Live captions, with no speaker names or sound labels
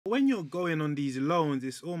when you're going on these loans,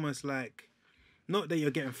 it's almost like, not that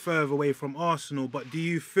you're getting further away from Arsenal, but do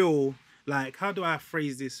you feel like, how do I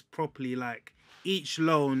phrase this properly? Like, each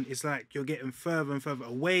loan is like you're getting further and further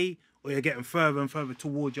away, or you're getting further and further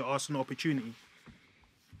towards your Arsenal opportunity?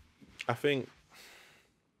 I think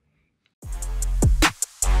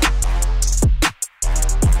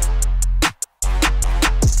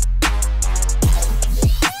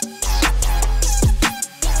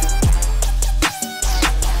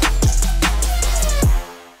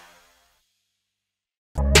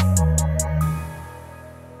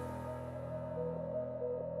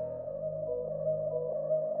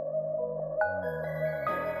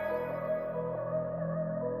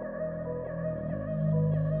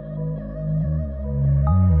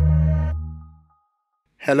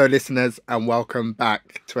Hello, listeners, and welcome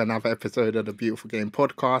back to another episode of the Beautiful Game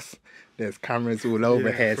podcast. There's cameras all over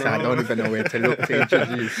here, so I don't even know where to look to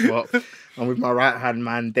introduce. But I'm with my right-hand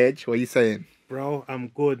man, Dej. What are you saying? Bro, I'm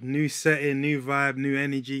good. New setting, new vibe, new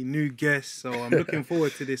energy, new guests. So I'm looking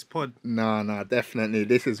forward to this pod. No, definitely.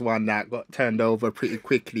 This is one that got turned over pretty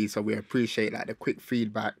quickly, so we appreciate the quick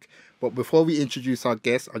feedback. But before we introduce our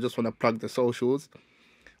guests, I just want to plug the socials.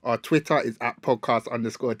 Our Twitter is at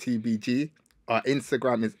podcast_TBG. Our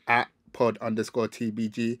Instagram is at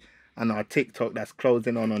pod_TBG. And our TikTok, that's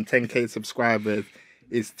closing on 10k subscribers,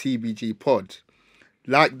 is TBG Pod.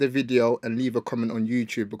 Like the video and leave a comment on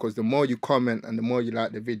YouTube, because the more you comment and the more you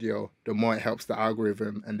like the video, the more it helps the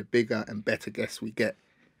algorithm and the bigger and better guests we get.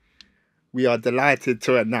 We are delighted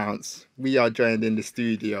to announce we are joined in the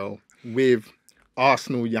studio with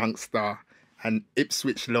Arsenal youngster and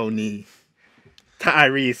Ipswich loanee,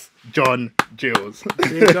 Tyrese John-Jules.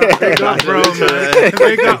 Big up, bro, man.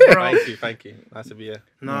 Big up, bro. Thank you. Nice to be here.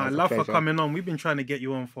 No, I love for coming on. We've been trying to get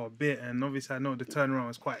you on for a bit, and obviously I know the turnaround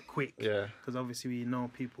was quite quick. Yeah. Because obviously we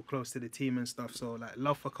know people close to the team and stuff. So, like,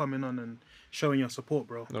 love for coming on and showing your support,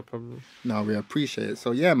 bro. No problem. No, we appreciate it.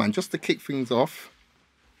 So, yeah, man, just to kick things off,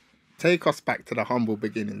 take us back to the humble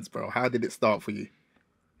beginnings, bro. How did it start for you?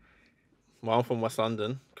 Well, I'm from West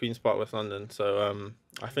London, Queen's Park, West London. So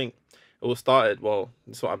I think it all started, well,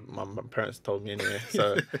 that's what my parents told me anyway.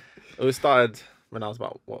 So it all started when I was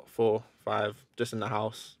about, 4, 5, just in the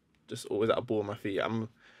house, just always at a ball on my feet.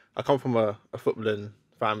 I come from a footballing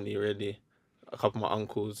family, really. A couple of my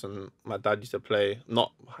uncles and my dad used to play,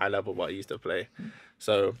 not high level, but he used to play.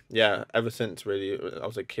 So, yeah, ever since, really, I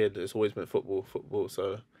was a kid, it's always been football.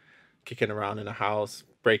 So kicking around in the house,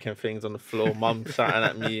 breaking things on the floor, mum shouting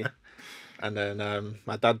at me. And then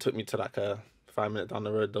my dad took me to like a 5 minute down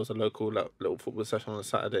the road. There was a local little football session on a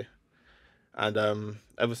Saturday. And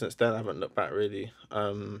ever since then, I haven't looked back, really.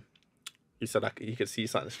 He said like he could see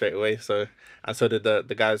something straight away. So did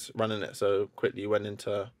the guys running it. So quickly went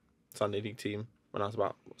into Sunday League team when I was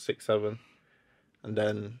about 6, 7. And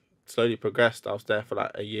then slowly progressed. I was there for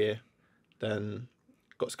like a year. Then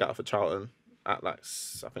got scouted for Charlton at like,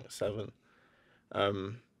 I think 7.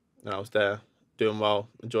 And I was there doing well,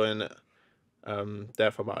 enjoying it.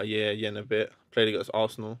 There for about a year and a bit. Played against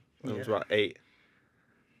Arsenal when I was about 8.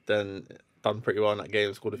 Then done pretty well in that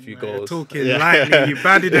game, scored a few goals. Talking lightly, you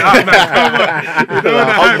batted it up, man. Come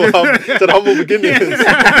on. To the humble beginnings.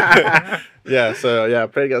 So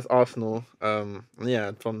played against Arsenal. From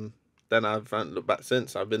then I haven't looked back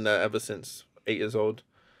since. I've been there ever since 8 years old.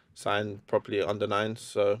 Signed properly under 9.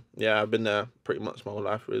 So yeah, I've been there pretty much my whole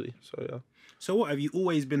life, really. So yeah. So what, have you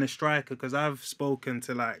always been a striker? Because I've spoken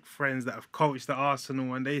to like friends that have coached at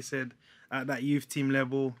Arsenal, and they said at that youth team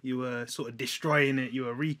level you were sort of destroying it, you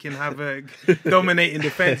were wreaking havoc, dominating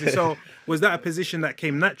defenses. So was that a position that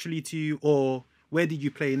came naturally to you, or where did you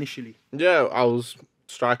play initially? Yeah, I was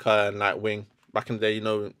striker and like wing. Back in the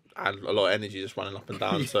day, I had a lot of energy just running up and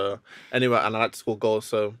down. So anyway, and I like to score goals,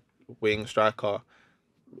 so wing, striker,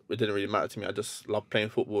 it didn't really matter to me. I just loved playing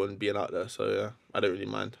football and being out there. So yeah, I don't really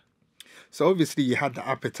mind. So obviously you had the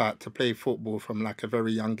appetite to play football from like a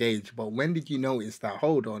very young age, but when did you notice that,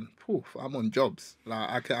 hold on, I'm on jobs,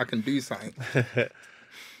 like I can do something?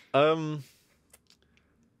 I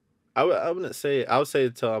wouldn't say, I would say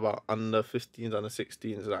until about under 15s, under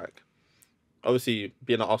 16s, like obviously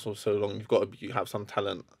being at Arsenal for so long, you have some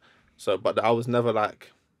talent. So, but I was never like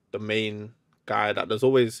the main guy. That there's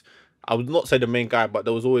always, I would not say the main guy, but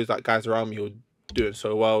there was always like guys around me who were doing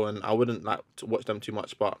so well, and I wouldn't like to watch them too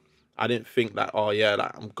much, but I didn't think that,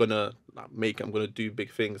 I'm gonna do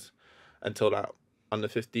big things until like under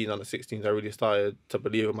 15, under 16s. I really started to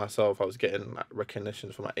believe in myself. I was getting like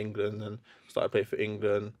recognition from like England and started playing for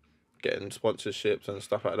England, getting sponsorships and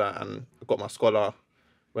stuff like that. And I got my scholar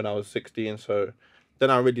when I was 16. So then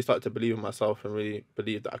I really started to believe in myself and really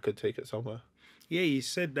believe that I could take it somewhere. Yeah, you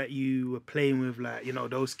said that you were playing with like, you know,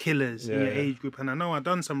 those killers in your age group. And I know I've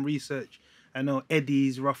done some research. I know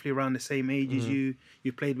Eddie's roughly around the same age as you.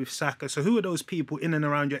 You played with Xhaka. So who are those people in and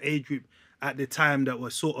around your age group at the time that were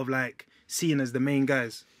sort of like seen as the main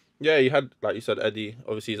guys? Yeah, you had, like you said, Eddie.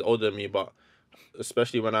 Obviously, he's older than me, but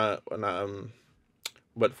especially when I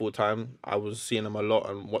went full time, I was seeing him a lot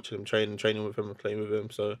and watching him training with him and playing with him.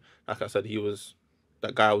 So, like I said, he was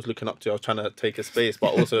that guy I was looking up to. I was trying to take his space,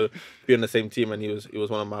 but also be on the same team, and he was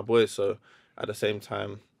one of my boys. So, at the same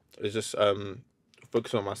time, it was just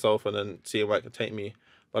focusing on myself and then seeing where it could take me.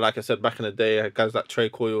 But like I said, back in the day, guys like Trey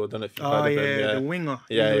Coyle, I don't know if you've heard of him. Yeah, the winger.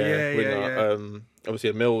 Winger.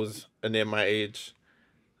 Obviously, Mills are near my age.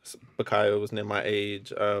 Bakayo was near my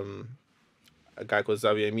age. A guy called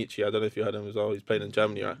Xavier Michi, I don't know if you heard him as well. He's playing in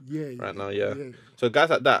Germany right now. Yeah. So guys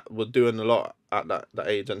like that were doing a lot at that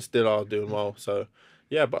age and still are doing well. So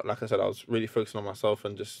yeah, but like I said, I was really focusing on myself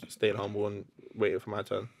and just staying humble and waiting for my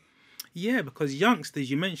turn. Yeah, because youngsters,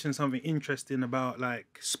 you mentioned something interesting about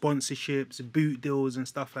like sponsorships, boot deals and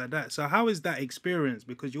stuff like that. So how is that experience?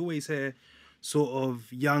 Because you always hear sort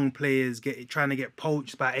of young players trying to get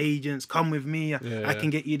poached by agents. Come with me, I can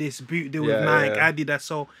get you this boot deal with Nike, Adidas.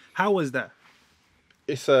 So how was that?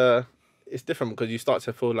 It's different because you start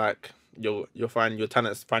to feel like you'll find your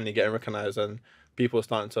talent's finally getting recognised and people are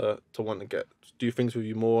starting to want to do things with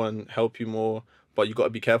you more and help you more. But you got to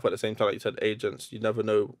be careful at the same time. Like you said, agents, you never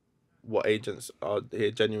know what agents are here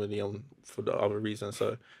genuinely on for the other reason.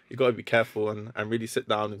 So you got to be careful and really sit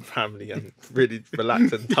down in family and really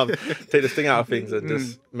relax and take this thing out of things and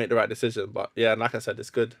just make the right decision. But yeah, like I said, it's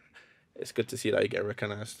good. It's good to see that you get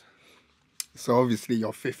recognised. So obviously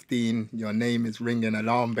you're 15, your name is ringing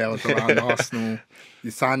alarm bells around Arsenal.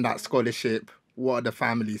 You signed that scholarship. What are the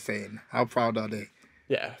family saying? How proud are they?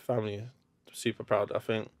 Yeah, family, super proud. I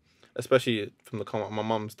think, especially from the comment, my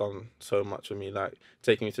mum's done so much for me, like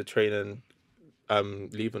taking me to training,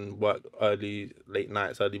 leaving work early, late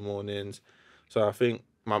nights, early mornings. So I think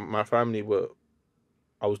my family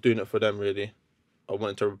I was doing it for them really. I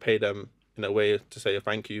wanted to repay them in a way to say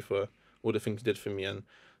thank you for all the things you did for me. And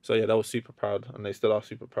so yeah, they were super proud and they still are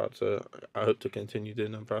super proud. So I hope to continue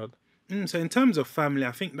doing them proud. So in terms of family,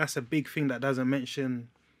 I think that's a big thing that doesn't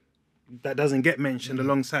get mentioned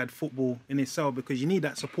alongside football in itself, because you need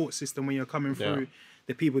that support system when you're coming through.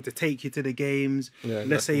 The people to take you to the games.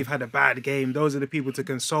 Let's say you've had a bad game. Those are the people to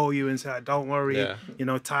console you and say, don't worry, you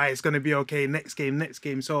know, Ty, it's going to be okay. Next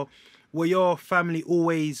game. So were your family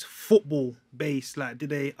always football based? Like, did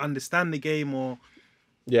they understand the game or...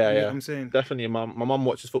 Yeah, you know what I'm saying? Definitely. My mum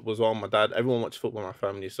watches football as well. My dad, everyone watches football in my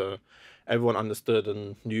family. So everyone understood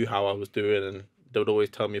and knew how I was doing. And they would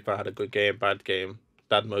always tell me if I had a good game, bad game.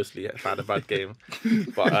 Dad mostly if I had a bad game.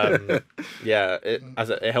 But yeah,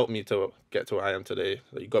 it helped me to get to where I am today.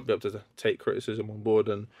 You've got to be able to take criticism on board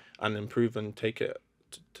and improve and take it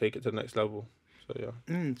to the next level. So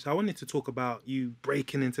yeah. So I wanted to talk about you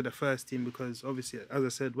breaking into the first team, because obviously, as I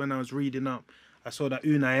said, when I was reading up, I saw that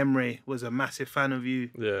Unai Emery was a massive fan of you.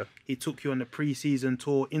 Yeah. He took you on the pre-season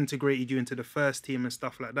tour, integrated you into the first team and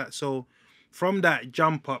stuff like that. So from that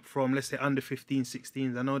jump up from, let's say, under 15,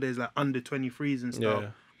 16s, I know there's like under 23s and stuff.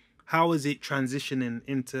 How is it transitioning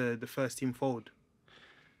into the first team fold?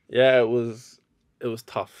 Yeah, it was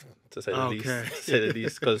tough to say the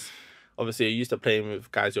least. Because obviously you're used to playing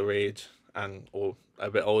with guys your age or a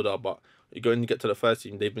bit older, but you go and you get to the first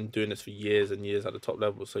team, they've been doing this for years and years at the top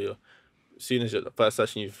level. So as soon as you're at the first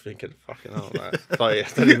session, you're thinking, fucking hell, like, sorry, I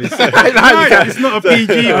don't even say it's not a PG,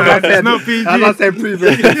 man. It's not PG. As I said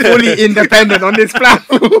previously, fully independent on this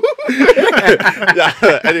platform.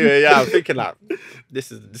 Anyway, I'm thinking like,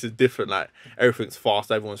 this is different. Like, everything's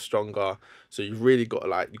fast, everyone's stronger. So you really got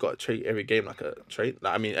to treat every game like a train.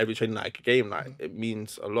 Like, I mean, every training like a game. Like, it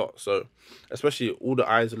means a lot. So especially all the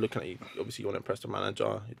eyes are looking at you. Obviously, you want to impress the manager,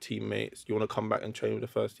 your teammates. You want to come back and train with the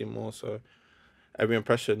first team more. So every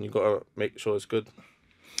impression, you got to make sure it's good.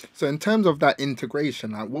 So in terms of that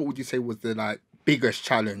integration, like, what would you say was the biggest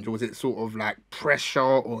challenge? Was it sort of like pressure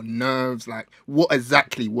or nerves? Like, what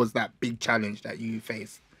exactly was that big challenge that you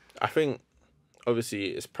faced? I think obviously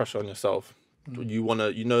it's pressure on yourself. You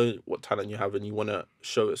know what talent you have and you want to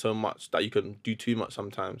show it so much that you can do too much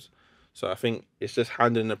sometimes. So I think it's just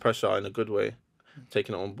handling the pressure in a good way,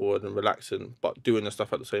 taking it on board and relaxing, but doing the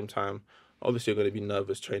stuff at the same time. Obviously, you're going to be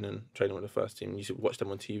nervous training with the first team. You should watch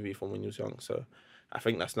them on TV from when you was young. So I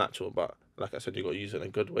think that's natural. But like I said, you got to use it in a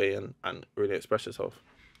good way and really express yourself.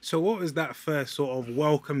 So what was that first sort of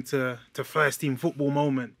welcome to first team football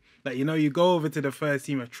moment? Like, you know, you go over to the first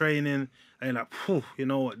team of training and you're like, phew, you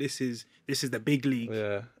know what, this is the big league.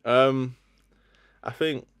 Yeah. I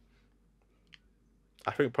think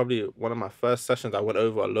I think probably one of my first sessions I went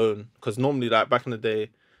over alone, because normally like back in the day,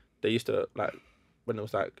 they used to like when it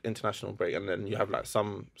was like international break, and then you have like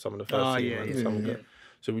some of the first team and some of the.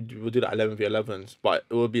 So we'd do like 11v11s, but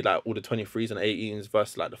it would be like all the 23s and 18s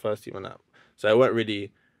versus like the first team and that. So it weren't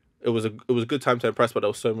really. It was a good time to impress, but there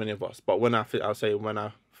was so many of us. But when I'll say when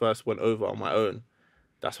I first went over on my own,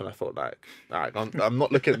 that's when I felt like I'm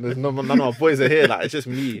not looking. There's none of my boys are here. Like it's just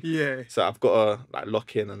me. Yeah. So I've got to like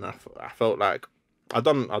lock in, and I felt like I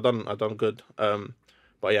done good.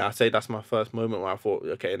 But yeah, I say that's my first moment where I thought,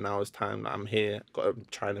 okay, now it's time. That I'm here. Got to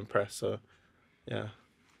try and impress. So yeah.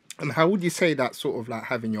 And how would you say that sort of like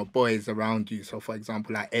having your boys around you? So for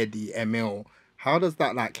example, like Eddie, Emil, how does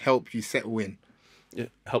that like help you settle in? It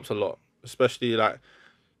helps a lot, especially like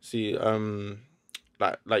see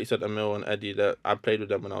like you said, Emil and Eddie. That I played with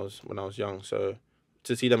them when I was young. So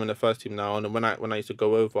to see them in the first team now, and when I used to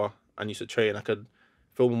go over and used to train, I could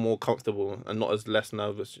feel more comfortable and not as less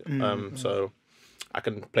nervous. So I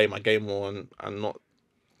can play my game more and not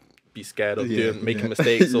be scared of making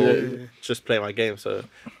mistakes or just play my game. So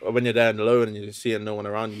when you're there alone and you see no one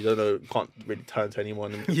around, you don't know, can't really turn to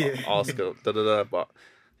anyone and ask but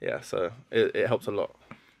yeah, so it helps a lot.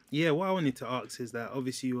 Yeah, what I wanted to ask is that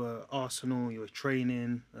obviously you were Arsenal, you were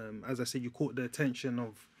training. As I said, you caught the attention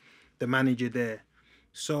of the manager there.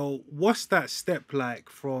 So what's that step like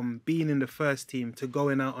from being in the first team to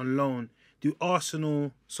going out on loan? Do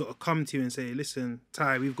Arsenal sort of come to you and say, listen,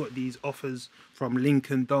 Ty, we've got these offers from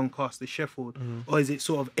Lincoln, Doncaster, Sheffield? Or is it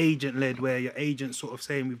sort of agent-led where your agent's sort of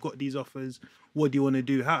saying, we've got these offers, what do you want to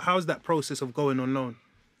do? How's that process of going on loan?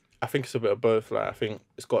 I think it's a bit of both. Like I think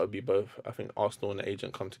it's got to be both. I think Arsenal and the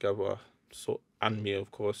agent come together, and me,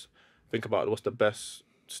 of course, think about what's the best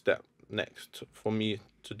step next for me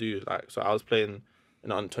to do. Like, so I was playing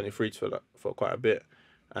in under 23s for quite a bit,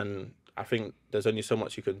 and I think there's only so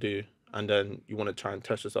much you can do, and then you want to try and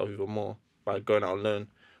test yourself even more by going out on loan,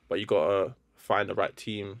 but you gotta find the right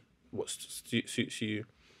team, what suits you,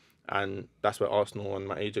 and that's where Arsenal and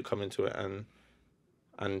my agent come into it and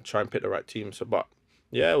try and pick the right team. So, but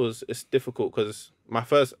yeah, it's difficult because my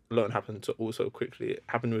first loan happened so quickly. It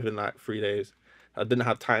happened within like 3 days. I didn't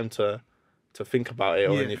have time to think about it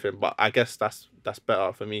or anything. But I guess that's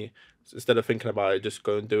better for me. So instead of thinking about it, just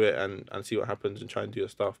go and do it and see what happens and try and do your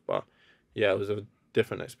stuff. But yeah, it was a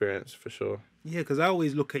different experience for sure. Yeah, because I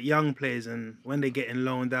always look at young players and when they're getting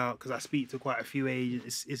loaned out, because I speak to quite a few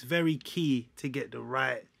agents, it's very key to get the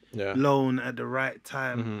right loan at the right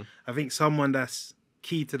time. I think someone that's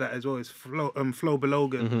key to that as well is Flo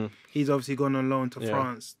Balogun. He's obviously gone on loan to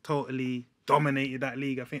France, totally dominated that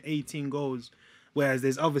league. I think 18 goals. Whereas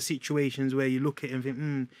there's other situations where you look at it and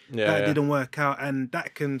think, that didn't work out, and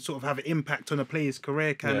that can sort of have an impact on a player's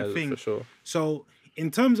career kind of thing. For sure. So in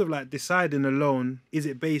terms of like deciding a loan, is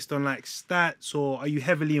it based on like stats or are you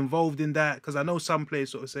heavily involved in that? Because I know some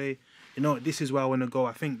players sort of say, you know, this is where I want to go.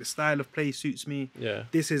 I think the style of play suits me. Yeah.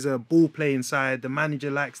 This is a ball playing side. The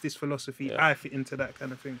manager likes this philosophy. I fit into that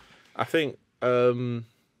kind of thing. I think, when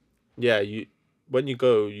you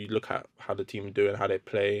go, you look at how the team are doing, how they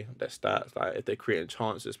play, their stats. Like if they're creating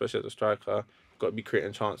chances, especially as a striker, you've got to be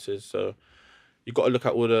creating chances. So you've got to look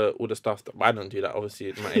at all the stuff. I don't do that,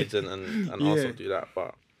 obviously. My agent and Arsenal do that.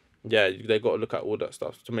 But yeah, they got to look at all that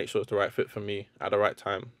stuff to make sure it's the right fit for me at the right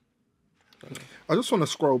time. I just want to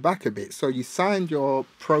scroll back a bit. So you signed your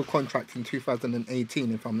pro contract in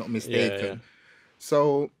 2018, if I'm not mistaken. Yeah.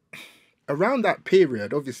 So around that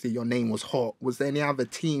period, obviously your name was hot. Was there any other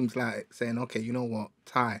teams like saying, okay, you know what,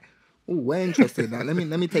 Ty, we're interested. Like, let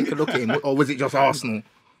me take a look at him. Or was it just Arsenal?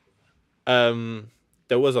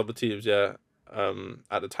 There was other teams, at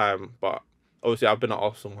the time, but obviously I've been at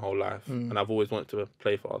Arsenal my whole life, and I've always wanted to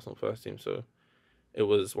play for Arsenal first team. So it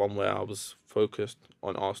was one where I was focused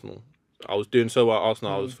on Arsenal. I was doing so well at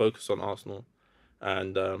Arsenal. I was focused on Arsenal,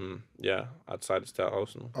 and I decided to stay at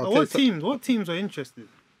Arsenal. Okay, what teams are interested?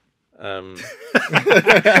 I don't know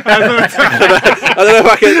if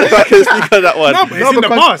I can speak on that one. No, but it's in the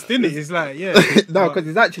past, isn't it? It's like, No, because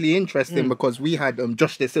it's actually interesting because we had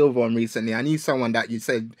Josh De Silva on recently, and he's someone that you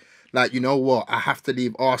said, like, you know what, I have to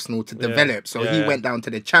leave Arsenal to develop. So he went down to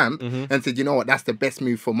the champ and said, you know what, that's the best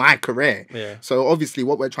move for my career. Yeah. So obviously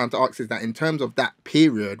what we're trying to ask is that in terms of that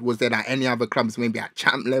period, was there like any other clubs maybe at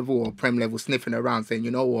champ level or prem level sniffing around saying,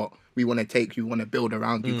 you know what, we want to take you, want to build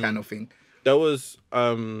around you kind of thing? There was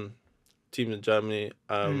teams in Germany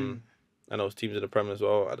and there was teams in the Prem as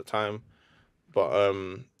well at the time. But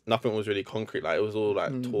nothing was really concrete. Like it was all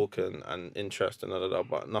like talk and interest and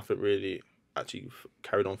but nothing really actually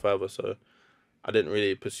carried on further. So I didn't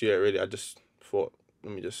really pursue it really. I just thought,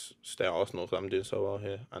 let me just stay at Arsenal because I'm doing so well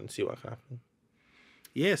here and see what can happen.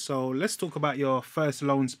 Yeah, so let's talk about your first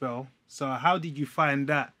loan spell. So how did you find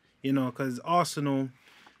that? You know, because Arsenal,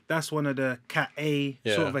 that's one of the Cat A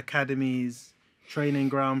sort of Yeah. academies, training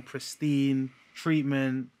ground, pristine,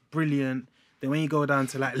 treatment, brilliant. Then when you go down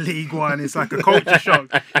to like League One, it's like a culture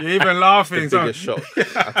shock. You're even laughing. The biggest shock.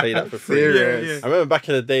 I'll tell you that for free. Serious. I remember back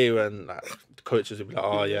in the day when like, the coaches would be like,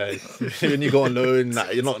 "Oh yeah, when you go on loan,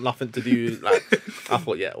 like, you're not nothing to do." Like, I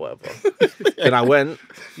thought, yeah, whatever. Then I went.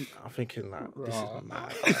 I'm thinking like, this is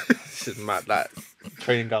mad. Like, this is mad. Like,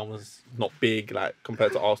 training ground was not big. Like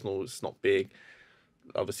compared to Arsenal, it's not big.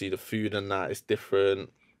 Obviously, the food and that is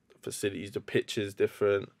different. Facilities, the pitch is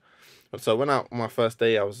different. And so when on my first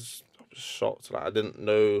day, I was shocked. Like I didn't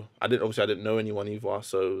know anyone either,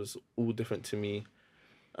 so it was all different to me.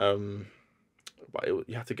 But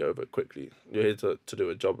you have to get over it quickly. You're here to do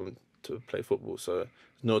a job and to play football, so there's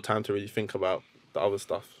no time to really think about the other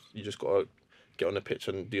stuff. You just gotta get on the pitch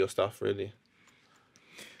and do your stuff, really.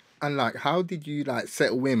 And like, how did you like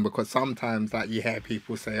settle in? Because sometimes like you hear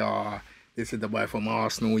people say, "Oh, this is the boy from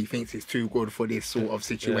Arsenal. He thinks he's too good for this sort of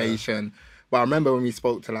situation." But I remember when we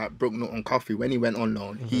spoke to like Brook Norton Coffee when he went on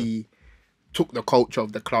loan, he took the culture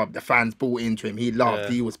of the club. The fans bought into him. He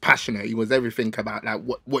loved. He was passionate. He was everything about like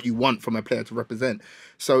what you want from a player to represent.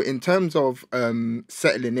 So in terms of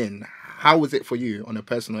settling in, how was it for you on a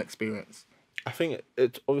personal experience? I think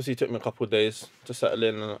it obviously took me a couple of days to settle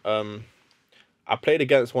in. I played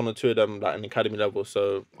against one or two of them like in academy level,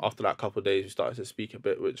 so after that couple of days, we started to speak a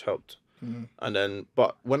bit, which helped. And then,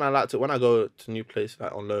 but when I go to new place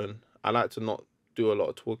like on loan, I like to not do a lot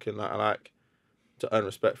of talking. Like I like to earn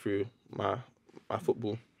respect through my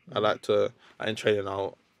football. I like to in training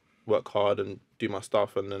I'll work hard and do my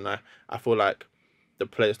stuff, and then I feel like the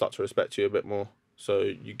players start to respect you a bit more. So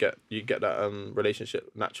you get that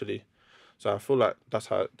relationship naturally. So I feel like that's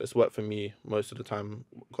how it's worked for me most of the time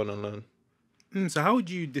going on loan. So how would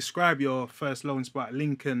you describe your first loan spot at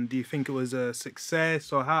Lincoln? Do you think it was a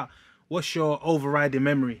success, or what's your overriding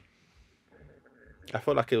memory? I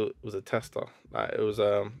felt like it was a tester. Like it was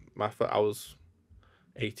I was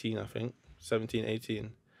 18, I think, 17,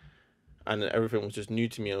 18. And everything was just new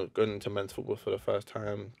to me. I was going into men's football for the first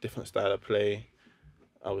time, different style of play.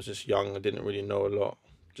 I was just young, I didn't really know a lot.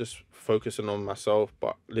 Just focusing on myself,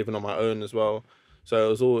 but living on my own as well. So it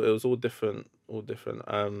was all different. Would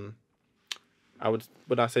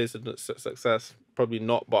I say it's a success? Probably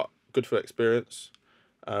not, but good for experience.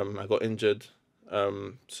 I got injured,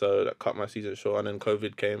 so that cut my season short, and then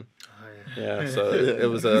COVID came. Yeah, so it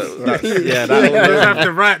was have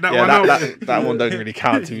to write that one out. That one don't really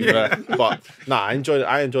count to me, but I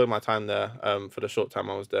enjoyed my time there. For the short time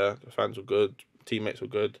I was there, the fans were good, teammates were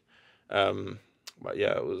good. But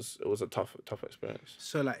yeah, it was a tough experience.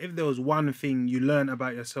 So like, if there was one thing you learned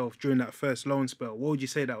about yourself during that first loan spell, what would you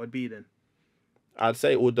say that would be then? I'd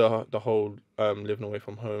say all the whole living away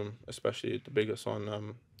from home, especially the biggest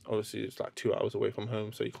one. Obviously, it's like 2 hours away from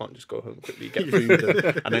home, so you can't just go home quickly, get food,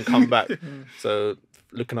 and then come back. So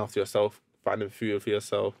looking after yourself, finding food for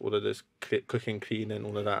yourself, all of this cooking, cleaning,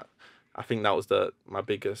 all of that. I think that was my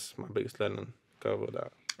biggest learning. Go over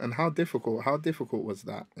that. And how difficult was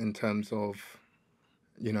that in terms of,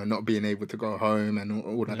 you know, not being able to go home and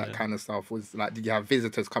all of that kind of stuff? Was like, did you have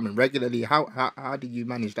visitors coming regularly? How did you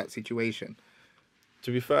manage that situation?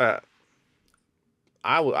 To be fair,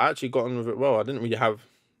 I actually got on with it well. I didn't really have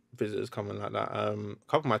visitors coming like that. A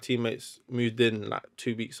couple of my teammates moved in like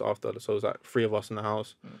 2 weeks after, so it was like 3 of us in the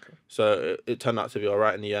house. Okay. So it turned out to be all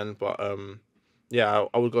right in the end. But yeah,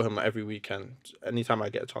 I would go home every weekend. Anytime I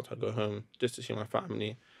get a chance, I'd go home just to see my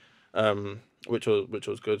family, which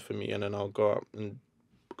was good for me. And then I'll go up and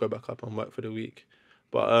go back up and work for the week.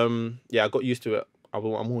 But yeah, I got used to it. I'm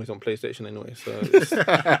always on PlayStation anyway, so it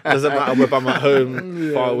doesn't matter whether I'm at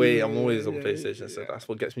home, far away, I'm always on PlayStation. So that's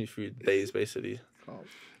what gets me through the days, basically.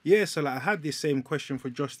 Yeah, so like I had this same question for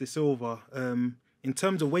Josh De Silva. In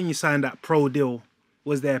terms of when you signed that pro deal,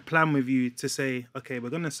 was there a plan with you to say, okay, we're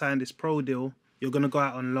going to sign this pro deal, you're going to go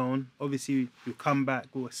out on loan, obviously you come back,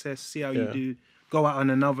 we'll assess, see how you do, go out on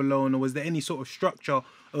another loan, or was there any sort of structure, or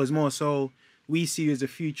it was more so, we see you as a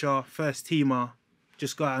future first teamer,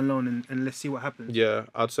 just go out on loan and let's see what happens? Yeah,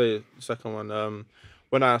 I'd say the second one.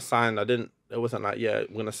 When I signed, it wasn't like, yeah,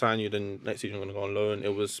 we're going to sign you, then next season we're going to go on loan.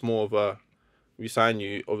 It was more of a, we sign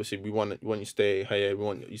you, obviously we want you to stay, hey, we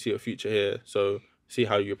want you see a future here, so see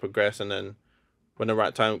how you progress, and then when the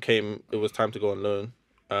right time came, it was time to go on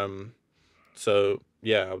loan. So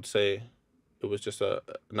yeah, I would say it was just a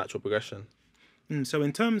natural progression. So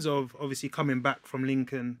in terms of obviously coming back from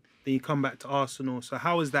Lincoln, then you come back to Arsenal. So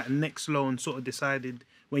how was that next loan sort of decided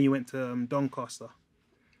when you went to Doncaster?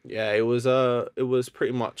 Yeah, it was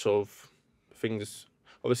pretty much of things.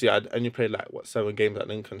 obviously I'd only played like 7 games at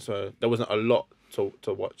Lincoln, so there wasn't a lot to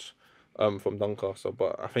watch from Doncaster.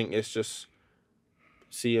 But I think it's just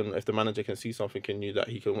seeing if the manager can see something in you that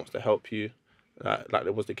he wants to help you, like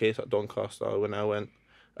it was the case at Doncaster when I went.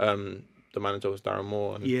 The manager was Darren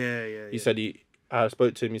Moore, and he said I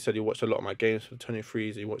spoke to him. He said he watched a lot of my games for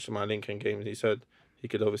 23s. He watched my Lincoln games. He said he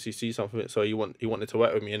could obviously see something, so he wanted to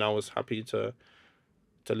work with me, and I was happy to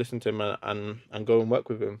listen to him and go and work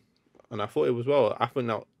with him. And I thought it was well. I think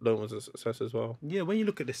that loan was a success as well. Yeah, when you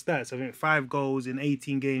look at the stats, I think 5 goals in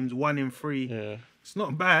 18 games, 1 in 3. Yeah, it's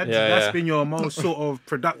not bad. Yeah, That's been your most sort of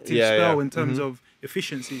productive spell in terms of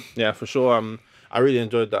efficiency. Yeah, for sure. I really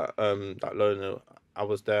enjoyed that that loan. I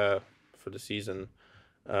was there for the season.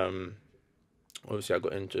 Obviously, I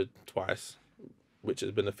got injured twice, which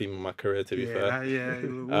has been a theme of my career, to be fair. Yeah,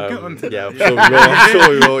 we'll get on to that. Yeah, I'm sure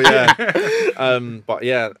we will, yeah. But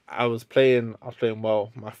yeah, I was playing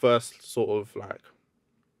well. My first sort of like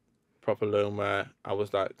proper loan where I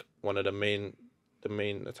was like one of the main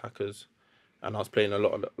attackers, and I was playing a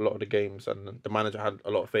lot of the games, and the manager had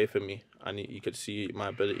a lot of faith in me, and he could see my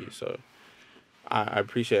ability. So I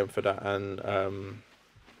appreciate him for that, and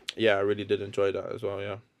yeah, I really did enjoy that as well.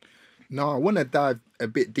 Yeah. No, I want to dive a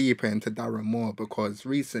bit deeper into Darren Moore, because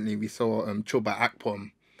recently we saw Chuba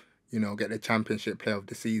Akpom, get the Championship Player of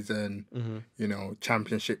the Season,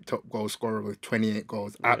 Championship top goal scorer with 28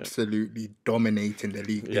 goals, absolutely dominating the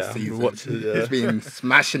league this season. He's been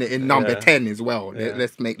smashing it in number 10 as well. Yeah.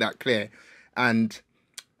 Let's make that clear. And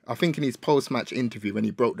I think in his post-match interview, when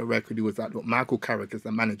he broke the record, he was like, look, Michael Carrick is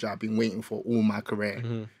the manager I've been waiting for all my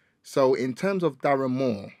career. So in terms of Darren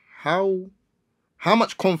Moore, how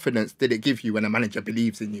much confidence did it give you when a manager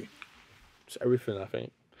believes in you? It's everything, I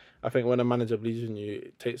think. I think when a manager believes in you,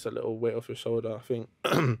 it takes a little weight off your shoulder. I think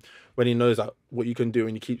when he knows that what you can do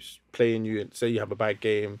and he keeps playing you, and say you have a bad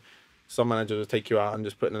game, some managers will take you out and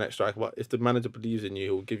just put in the next striker. But if the manager believes in you,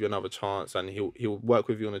 he'll give you another chance, and he'll work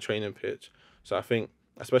with you on the training pitch. So I think,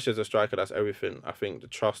 especially as a striker, that's everything. I think the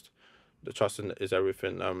trust is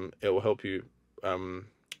everything. It will help you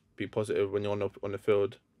be positive when you're on the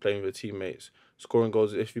field, playing with your teammates, scoring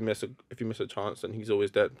goals. If you miss a chance, then he's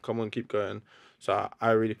always there. Come on, keep going. So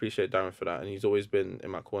I really appreciate Darren for that, and he's always been in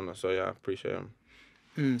my corner. So yeah, I appreciate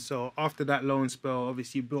him. So after that loan spell,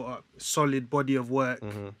 obviously you built up a solid body of work.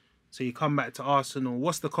 So you come back to Arsenal.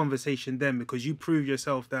 What's the conversation then? Because you prove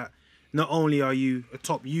yourself that not only are you a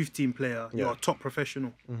top youth team player, you're a top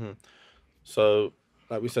professional. So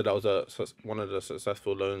like we said, that was one of the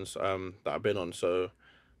successful loans that I've been on. So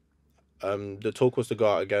the talk was to go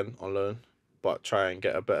out again on loan, but try and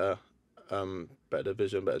get a better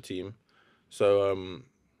division, better team. So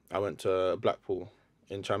I went to Blackpool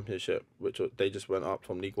in Championship, which they just went up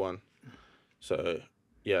from League One. So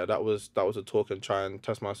yeah, that was a talk, and try and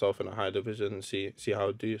test myself in a higher division and see how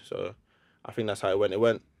I do. So I think that's how it went. It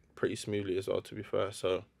went pretty smoothly as well, to be fair.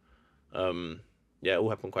 So yeah, it all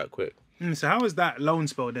happened quite quick. So how was that loan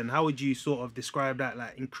spell then? How would you sort of describe that,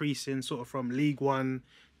 like increasing sort of from League One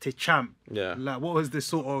to Champ? Yeah. Like what was the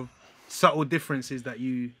sort of subtle differences that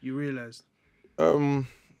you realised?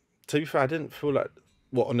 To be fair, I didn't feel like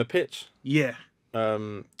on the pitch. Yeah.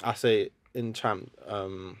 I say in Champ,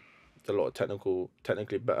 there's a lot of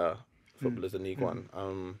technically better footballers in League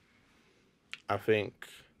One. I think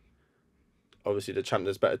obviously the Champ,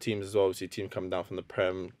 there's better teams as well. Obviously, teams coming down from the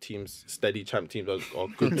Prem, steady Champ teams are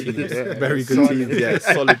good teams, very good teams,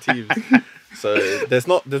 solid teams. So there's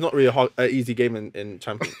not really an easy game in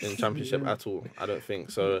Championship at all. I don't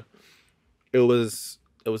think so. It was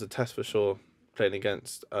a test for sure, playing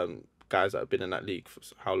against guys that have been in that league for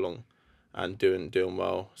how long, and doing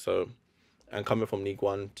well. So, and coming from League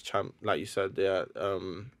One to Champ, like you said,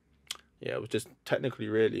 it was just technically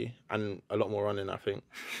really, and a lot more running, I think.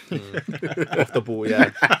 Off the ball,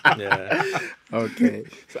 yeah. Okay.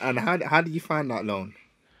 So, and how did you find that loan?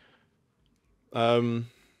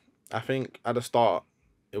 I think at the start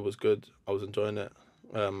it was good. I was enjoying it.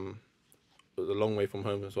 It was a long way from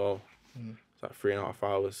home as well. It's like 3.5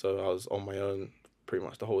 hours, so I was on my own pretty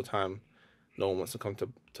much the whole time. No one wants to come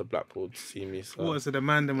to Blackpool to see me. So what was it? The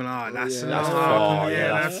man them like, that's far.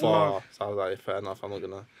 That's far. So I was like, fair enough. I'm not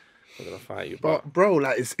gonna fight you. But bro,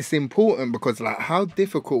 like it's important, because like how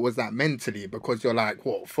difficult was that mentally? Because you're like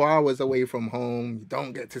 4 hours away from home, you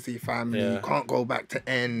don't get to see family, you can't go back to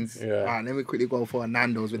ends. Right, let me quickly go for a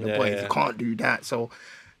Nando's with the boys. You can't do that. So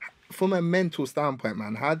from a mental standpoint,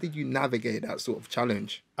 man, how did you navigate that sort of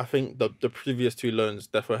challenge? I think the previous 2 loans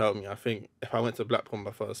definitely helped me. I think if I went to Blackpool on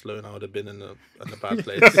my first loan, I would have been in a bad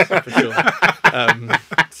place for sure.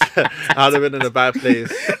 I would have been in a bad place.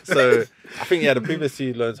 So I think the previous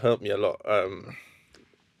 2 loans helped me a lot.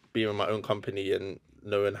 Being in my own company and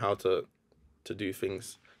knowing how to do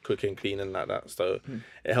things, cooking, cleaning like that. So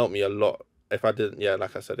it helped me a lot. If I didn't,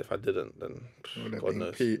 like I said, if I didn't, then God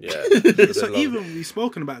knows. Yeah. So even we've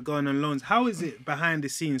spoken about going on loans. How is it behind the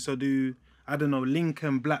scenes? So I don't know,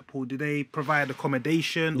 Lincoln, Blackpool, do they provide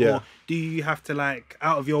accommodation, or do you have to like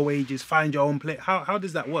out of your wages find your own place? How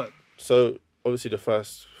does that work? So obviously the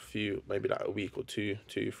first few, maybe like a week or 2,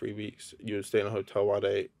 3 weeks, you would stay in a hotel while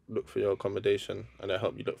they look for your accommodation, and they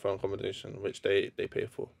help you look for accommodation, which they pay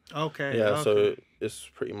for. Okay. Yeah. Okay. So it's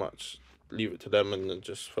pretty much leave it to them and then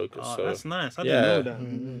just focus. Oh, so that's nice. I didn't know that.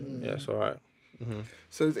 Yeah, it's all right.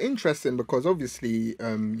 So it's interesting because obviously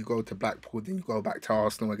you go to Blackpool, then you go back to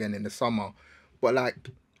Arsenal again in the summer. But like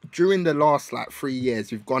during the last like 3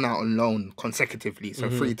 years, you've gone out on loan consecutively, so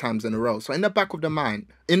 3 times in a row. So in the back of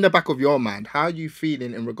your mind, how are you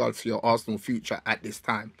feeling in regards to your Arsenal future at this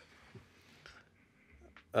time?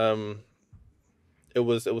 It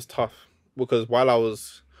was tough because while I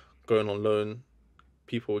was going on loan,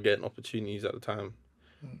 people were getting opportunities at the time,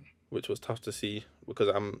 which was tough to see because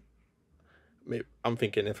I'm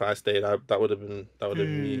thinking if I stayed, that would have been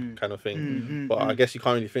me kind of thing. But I guess you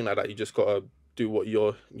can't really think like that. You just gotta do what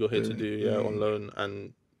you're here to do, on loan,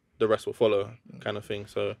 and the rest will follow, kind of thing.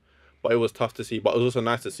 So, but it was tough to see. But it was also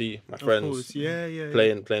nice to see my friends,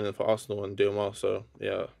 playing for Arsenal and doing well. So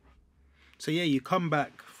yeah. So yeah, you come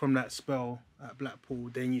back from that spell at Blackpool,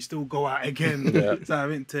 then you still go out again. So I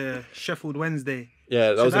went to Sheffield Wednesday.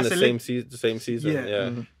 Yeah, that was in the same season.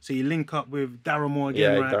 Yeah. So you link up with Darren Moore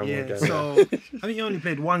again, right? Again, so I think you only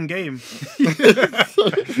played one game.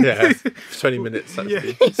 20 minutes.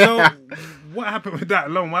 Actually. So what happened with that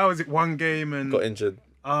loan? Why was it one game and got injured?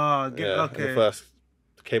 Okay.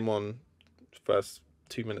 Came on first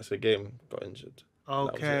 2 minutes of the game, got injured.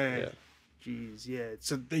 Okay. Jeez, yeah.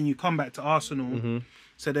 So then you come back to Arsenal.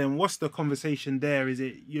 So then what's the conversation there? Is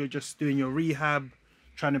it you're just doing your rehab,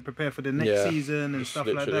 trying to prepare for the next season and stuff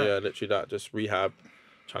like that? Yeah, literally that. Just rehab,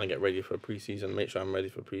 trying to get ready for pre-season, make sure I'm ready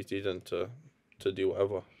for pre-season to do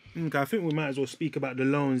whatever. Okay, I think we might as well speak about the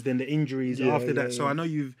loans, then the injuries after that. So I know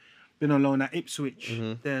you've been on loan at Ipswich.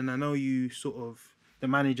 Then I know you the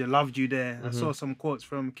manager loved you there. I saw some quotes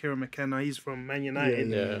from Kieran McKenna. He's from Man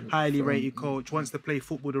United. Highly rated coach. Wants to play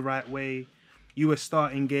football the right way. You were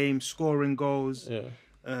starting games, scoring goals.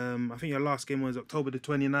 I think your last game was October the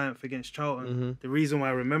 29th against Charlton. The reason why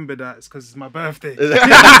I remember that is because it's my birthday. so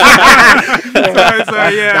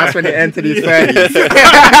yeah. That's when he entered his 30s.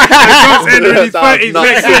 Entering his 30s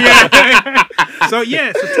next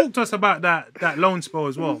year. So talk to us about that loan spell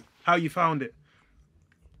as well. How you found it.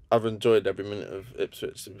 I've enjoyed every minute of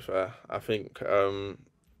Ipswich, to be fair. I think as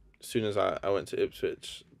soon as I went to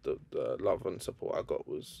Ipswich, the love and support I got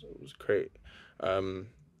was great.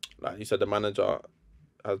 Like you said, the manager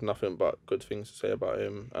has nothing but good things to say about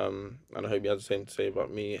him. And I hope he has the same to say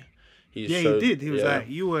about me. He did. He was like,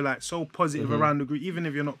 you were like so positive around the group, even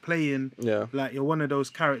if you're not playing. Like you're one of those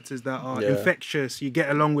characters that are infectious. You get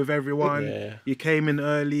along with everyone. You came in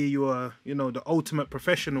early. You were, the ultimate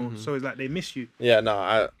professional. So it's like they miss you. Yeah,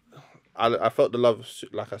 no, I felt the love.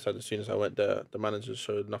 Like I said, as soon as I went there, the manager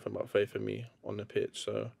showed nothing but faith in me on the pitch.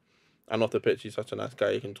 So, and off the pitch, he's such a nice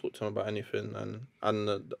guy. You can talk to him about anything,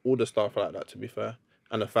 and all the staff are like that. To be fair.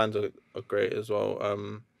 And the fans are great as well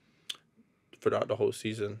throughout the whole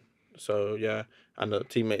season. So, yeah. And the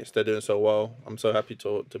teammates, they're doing so well. I'm so happy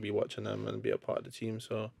to be watching them and be a part of the team.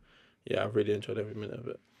 So, yeah, I've really enjoyed every minute of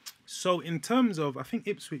it. So, in terms of, I think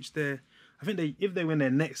Ipswich, if they win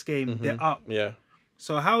their next game, they're up. Yeah.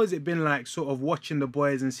 So, how has it been like sort of watching the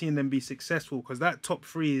boys and seeing them be successful? Because that top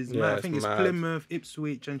three is, I think it's Plymouth,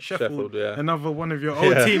 Ipswich and Sheffield. Another one of your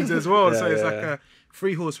old teams as well. So, it's like a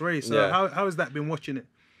 3-horse race. So how has that been watching it?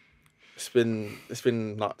 It's been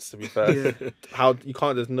nuts, to be fair.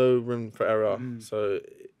 There's no room for error. So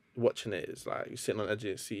watching it is like you're sitting on the edge of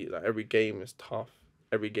your seat. Like every game is tough.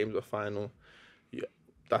 Every game's a final.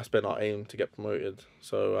 That's been our aim to get promoted.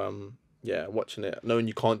 So watching it, knowing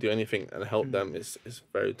you can't do anything and help them is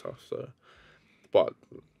very tough. So, but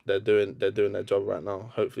they're doing their job right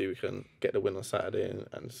now. Hopefully we can get the win on Saturday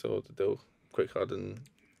and seal the deal quicker than.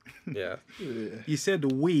 Yeah. You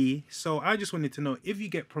said we, so I just wanted to know if you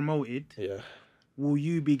get promoted. Will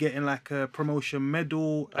you be getting like a promotion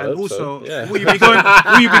medal, and also will you be going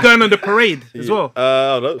on the parade as well?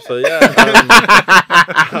 I hope so. Yeah.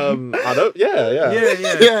 I hope.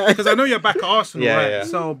 Yeah. Because I know you're back at Arsenal, right? Yeah.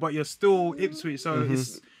 So, but you're still Ipswich. So,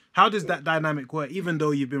 how does that dynamic work? Even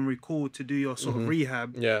though you've been recalled to do your sort of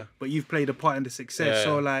rehab, but you've played a part in the success.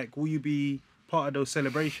 So, like, will you be part of those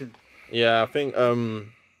celebrations? Yeah, I think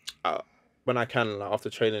when I can, like after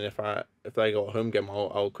training, if they got a home game,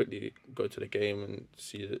 I'll quickly go to the game and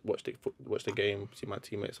watch the game, see my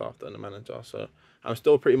teammates after and the manager. So I'm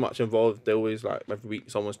still pretty much involved. They always like every week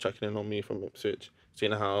someone's checking in on me from Ipswich,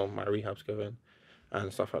 seeing how my rehab's going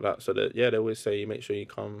and stuff like that. So they always say make sure you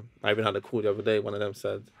come. I even had a call the other day. One of them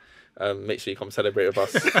said, make sure you come celebrate with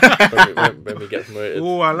us when we get promoted.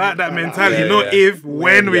 Oh, I like that mentality.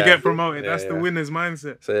 When we get promoted. That's the winner's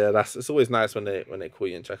mindset. So yeah, it's always nice when they call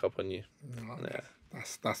you and check up on you. Yeah.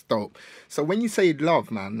 That's dope. So when you say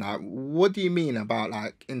love, man, like what do you mean about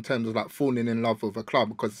like in terms of like falling in love with a club?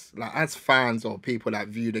 Because like as fans or people that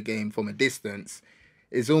view the game from a distance,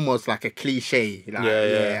 it's almost like a cliche. Like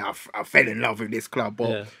I fell in love with this club.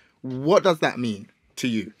 But what does that mean to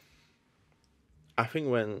you? I think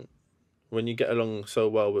when you get along so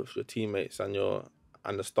well with your teammates and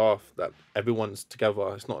the staff, that everyone's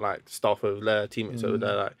together. It's not like staff over there, teammates over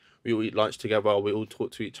there. Like we all eat lunch together, we all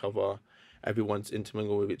talk to each other. Everyone's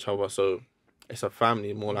intermingled with each other, so it's a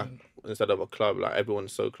family more like instead of a club. Like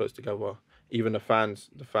everyone's so close together. Even the fans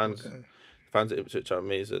at Ipswich are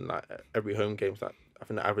amazing. Like every home game's like I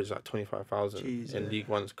think the average is like 25,000 in League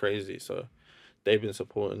One's crazy. So they've been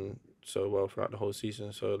supporting so well throughout the whole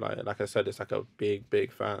season. So like I said, it's like a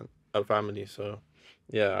big family. So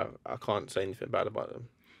yeah, I can't say anything bad about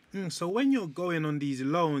them. So when you're going on these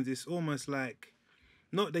loans, it's almost like,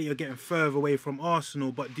 not that you're getting further away from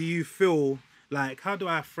Arsenal, but do you feel like, how do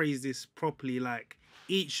I phrase this properly? Like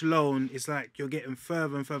each loan is like you're getting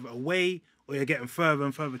further and further away, or you're getting further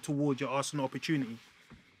and further towards your Arsenal opportunity?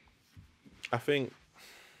 I think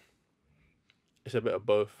it's a bit of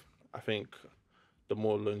both. I think the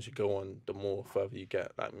more loans you go on, the more further you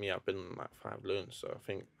get. Like me, I've been on like 5 loans, so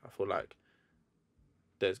I feel like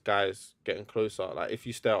there's guys getting closer. Like if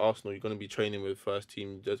you stay at Arsenal, you're going to be training with first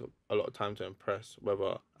team. There's a lot of time to impress.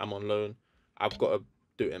 Whether I'm on loan, I've got to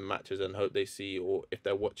do it in matches and hope they see, or if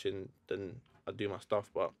they're watching, then I do my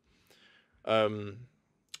stuff. But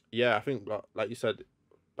yeah, I think like you said,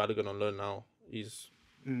 Balogun on loan now. He's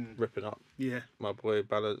ripping up. Yeah, my boy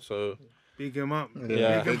Ballard. So big him up.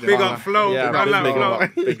 Yeah, big up Flo. Yeah,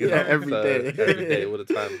 big him up every day, all the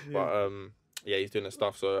time. But yeah, he's doing the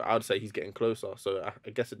stuff. So I would say he's getting closer. So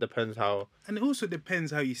I guess it depends how. And it also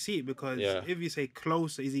depends how you see it, because if you say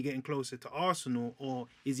closer, is he getting closer to Arsenal, or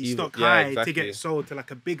is he stock high to get sold to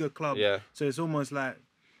like a bigger club? Yeah. So it's almost like,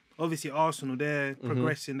 obviously Arsenal, they're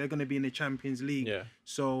progressing. They're going to be in the Champions League. Yeah.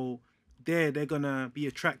 So they're going to be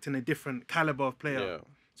attracting a different caliber of player. Yeah.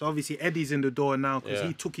 So obviously Eddie's in the door now because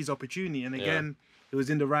he took his opportunity, and again. He was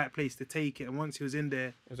in the right place to take it, and once he was in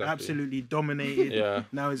there, absolutely dominated.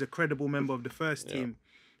 Now he's a credible member of the first team.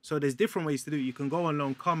 So there's different ways to do it. You can go on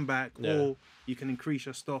loan, come back, or you can increase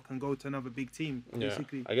your stock and go to another big team.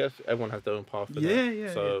 Basically, I guess everyone has their own path.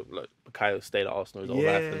 So like Mikel stayed at Arsenal, his old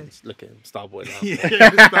life, and look at him, star boy now.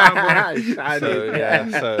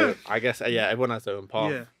 So I guess everyone has their own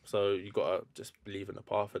path. Yeah. So you gotta just believe in the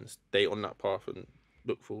path and stay on that path and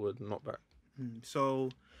look forward, and not back.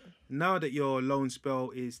 So. Now that your loan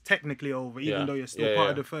spell is technically over, even though you're still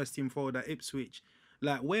part of the first team forward at Ipswich,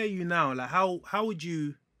 like where are you now? Like how would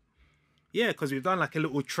you? Yeah, because we've done like a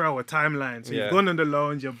little trail, a timeline. So you've gone on the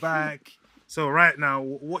loans, you're back. So right now,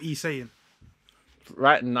 what are you saying?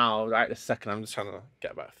 Right now, right this second, I'm just trying to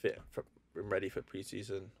get back fit and ready for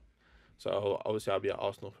pre-season. So obviously I'll be at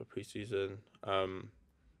Arsenal for pre-season.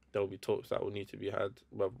 There will be talks that will need to be had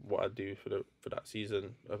about what I do for that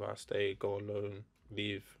season. Whether I stay, go on loan,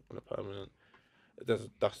 leave on a permanent.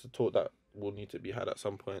 That's the talk that will need to be had at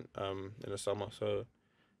some point in the summer. So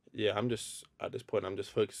yeah, I'm just at this point I'm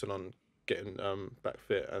just focusing on getting back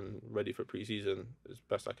fit and ready for pre-season as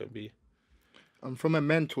best I can be. From a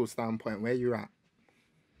mental standpoint, where you at?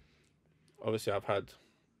 Obviously I've had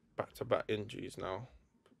back-to-back injuries now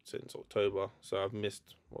since October, so I've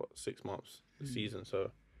missed 6 months this season.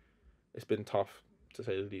 So it's been tough to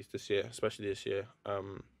say the least this year, especially this year.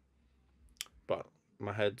 But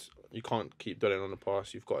my head, you can't keep dwelling on the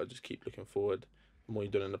past. You've got to just keep looking forward. The more you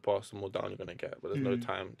do in the past, the more down you're gonna get. But there's no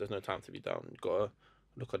time. There's no time to be down. You've got to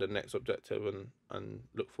look at the next objective and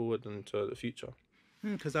look forward into the future.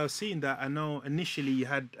 Because I was seeing that. I know initially you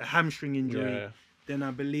had a hamstring injury. Yeah. Then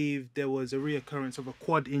I believe there was a reoccurrence of a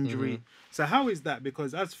quad injury. So how is that?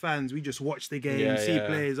 Because as fans, we just watch the game, see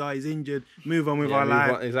players, he's injured, move on with our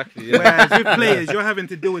life. Exactly. Yeah. Whereas with players, you're having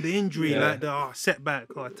to deal with the injury, like the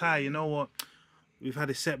setback or tie. You know what? We've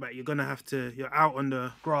had a setback. You're out on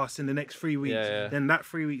the grass in the next 3 weeks. Then that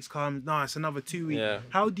 3 weeks comes. No, it's another 2 weeks.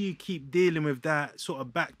 How do you keep dealing with that sort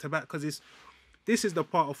of back to back? Because this is the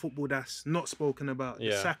part of football that's not spoken about.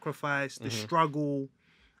 The sacrifice, the struggle.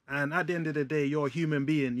 And at the end of the day, you're a human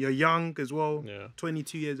being. You're young as well,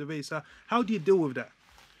 22 years of age. So how do you deal with that?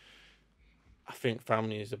 I think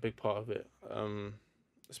family is a big part of it,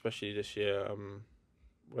 especially this year.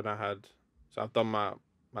 When so I've done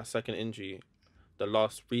my second injury, the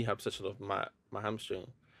last rehab session of my hamstring.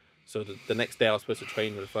 So the next day I was supposed to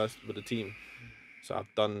train with the team. So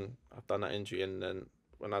I've done that injury, and then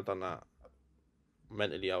when I've done that,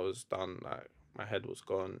 mentally I was done. Like my head was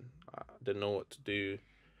gone. I didn't know what to do.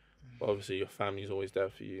 But obviously your family's always there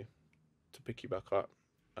for you to pick you back up,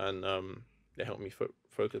 and they helped me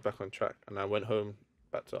focus back on track. And I went home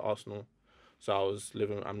back to Arsenal. So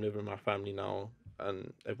I'm living with my family now,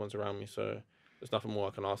 and everyone's around me. So there's nothing more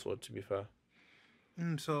I can ask for, to be fair.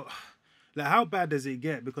 So, like, how bad does it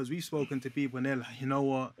get? Because we've spoken to people and they're like, you know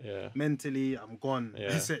what, mentally I'm gone,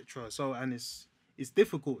 etc. So, and it's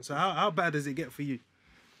difficult. So how bad does it get for you?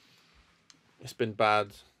 It's been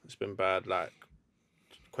bad. Like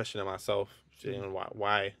questioning myself, saying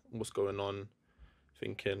why, what's going on,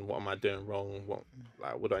 thinking what am I doing wrong,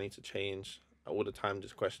 what do I need to change? All the time,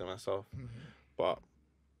 just questioning myself. But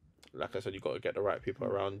like I said, you got to get the right people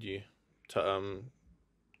around you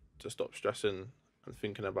to stop stressing and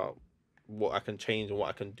thinking about what I can change and what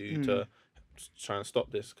I can do to try and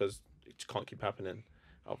stop this, because it just can't keep happening.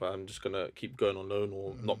 I'm just gonna keep going on loan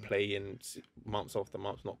or not playing months after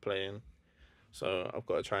months, not playing. So I've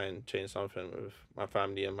got to try and change something with my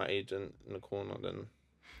family and my agent in the corner. Then.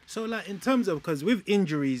 So, like, in terms of, because with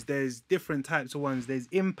injuries, there's different types of ones. There's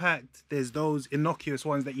impact. There's those innocuous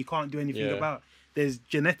ones that you can't do anything about. There's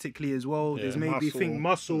genetically as well. There's maybe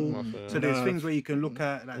muscle. So there's things where you can look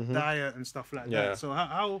at, like diet and stuff like that. So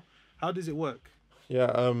how does it work?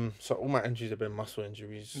 Yeah. So all my injuries have been muscle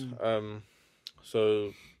injuries.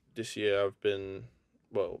 So this year and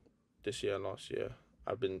last year,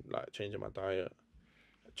 I've been like changing my diet,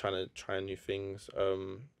 trying to try new things.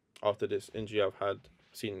 After this injury I've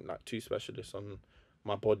seen like 2 specialists on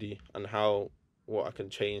my body and what I can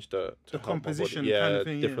change to composition, help my body. kind of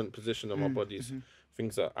thing, different position of my body's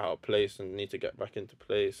things that are out of place and need to get back into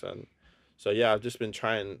place. And so I've just been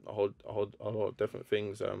trying a whole lot of different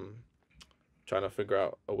things, trying to figure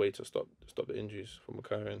out a way to stop the injuries from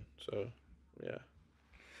occurring. So yeah.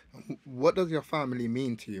 What does your family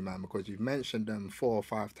mean to you, man? Because you've mentioned them 4 or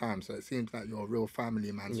 5 times, so it seems like you're a real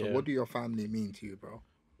family man. So what do your family mean to you, bro?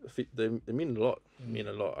 They mean a lot.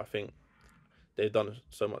 I think they've done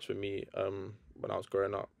so much for me when I was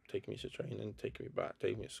growing up, taking me to training, taking me back,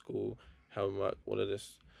 taking me to school, homework, all of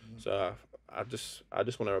this. So I just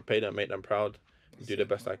want to repay them, make them proud, do the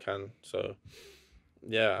best I can. So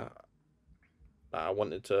yeah, I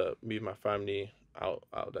wanted to move my family out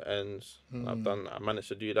the ends. I managed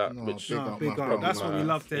to do that, which big up. That's what we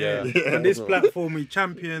love to hear. On this platform, we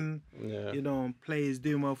champion, players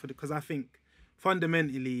doing well because I think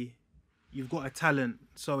fundamentally you've got a talent,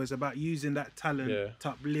 so it's about using that talent to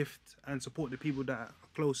uplift and support the people that are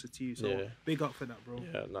closer to you. So big up for that, bro.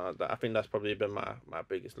 I think that's probably been my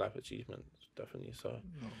biggest life achievement, definitely. So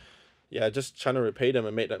just trying to repay them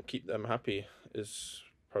and keep them happy is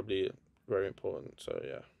probably very important.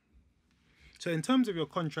 So So in terms of your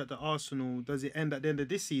contract at Arsenal, does it end at the end of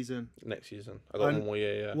this season? Next season. I got 1 more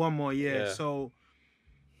year, yeah. 1 more year. Yeah. So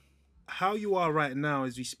how you are right now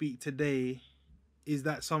as we speak today, is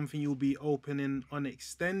that something you'll be opening on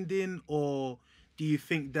extending, or do you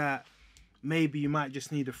think that maybe you might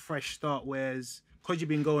just need a fresh start, whereas because you've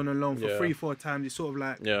been going on loan for 3-4 times, it's sort of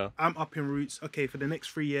like, I'm up in roots. Okay, for the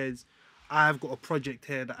next 3 years, I've got a project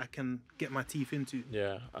here that I can get my teeth into.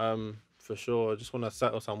 Yeah, for sure. I just want to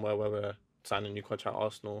settle somewhere where we're signing a new contract at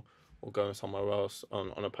Arsenal or going somewhere else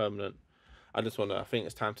on a permanent. I think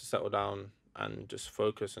it's time to settle down and just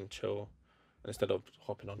focus and chill instead of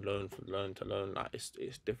hopping on loan from loan to loan. Like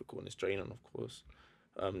it's difficult and it's draining, of course,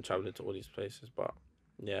 traveling to all these places. But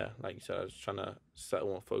yeah, like you said, I was trying to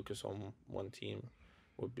settle and focus on one team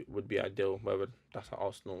would be ideal, whether that's at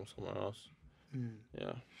Arsenal or somewhere else.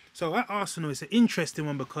 Yeah. So at Arsenal, it's an interesting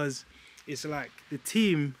one because it's like the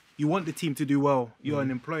team, you want the team to do well. You're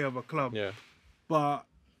an employee of a club. Yeah. But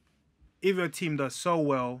if your team does so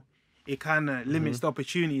well, it kind of limits the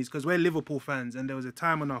opportunities, because we're Liverpool fans and there was a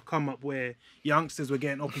time on our come up where youngsters were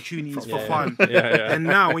getting opportunities for fun. And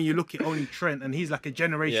now when you look at only Trent, and he's like a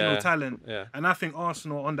generational talent. And I think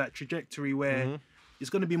Arsenal on that trajectory where it's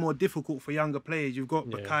going to be more difficult for younger players. You've got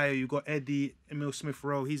Bukayo, you've got Eddie, Emil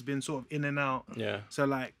Smith-Rowe. He's been sort of in and out. So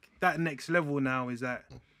like that next level now is that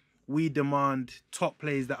we demand top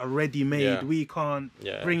players that are ready-made. We can't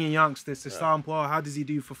bring in youngsters to sample. Oh, how does he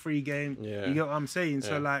do for free game? You get what I'm saying?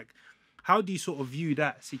 So like, how do you sort of view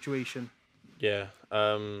that situation? Yeah.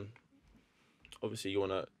 Obviously, you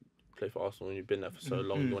want to play for Arsenal and you've been there for so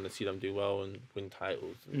long. You want to see them do well and win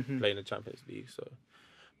titles and play in the Champions League. So,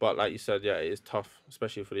 but like you said, yeah, it is tough,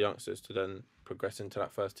 especially for the youngsters to then progress into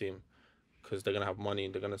that first team because they're gonna have money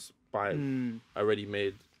and they're gonna buy already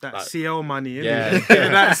made. That like, CL money, innit? Yeah.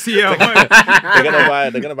 That CL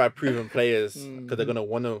money. They're gonna buy proven players because they're gonna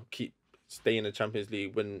want to stay in the Champions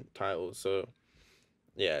League, win titles. So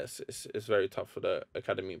yeah, it's very tough for the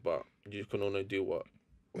academy, but you can only do what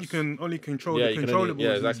you can only control the you can controllables. only,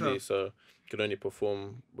 yeah, exactly. So you can only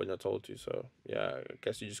perform when you're told to. So yeah, I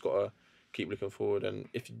guess you just gotta keep looking forward, and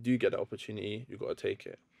if you do get the opportunity, you gotta take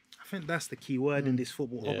it. I think that's the key word in this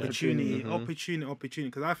football. Opportunity.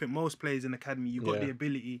 Because I think most players in the academy, you've got the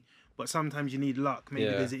ability, but sometimes you need luck. Maybe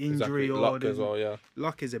there's an injury or luck as well. Yeah,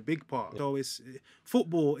 luck is a big part. So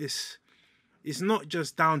football is. It's not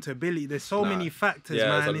just down to ability. There's so many factors,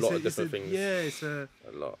 man. It's a lot of different things. Yeah, it's a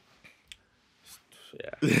lot.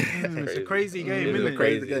 Yeah, it's a crazy game, isn't it?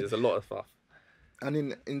 Crazy. There's a lot of stuff.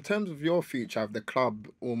 And in terms of your future, have the club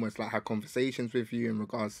almost like had conversations with you in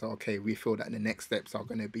regards to, okay, we feel that the next steps are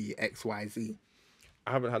going to be X, Y, Z?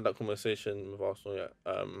 I haven't had that conversation with Arsenal yet.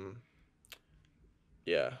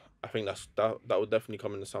 Yeah, I think that would definitely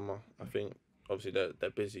come in the summer. I think obviously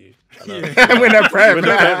they're busy. When they're prep.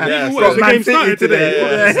 Yeah, so the game started today.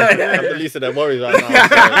 Yeah. At least they're worried right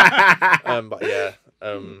now. So, but yeah.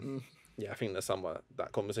 Yeah, I think the summer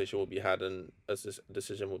that conversation will be had and a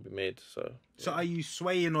decision will be made. So, yeah. So are you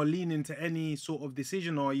swaying or leaning to any sort of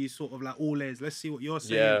decision, or are you sort of like all ears? Let's see what you're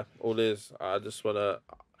saying. Yeah, all ears. I just want to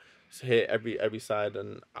hear every side,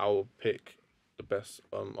 and I'll pick the best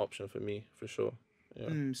option for me for sure.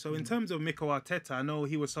 Yeah. So in terms of Mikel Arteta, I know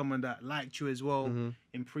he was someone that liked you as well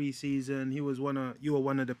in pre-season. You were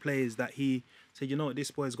one of the players that he said, you know what,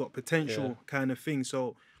 this boy's got potential, kind of thing.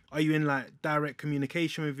 So are you in like direct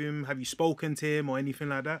communication with him? Have you spoken to him or anything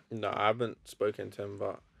like that? No, I haven't spoken to him,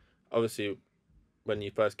 but obviously when he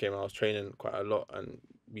first came, I was training quite a lot, and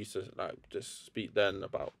we used to like just speak then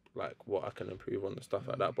about like what I can improve on and stuff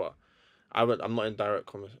like that. But I'm not in direct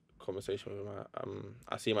conversation with him.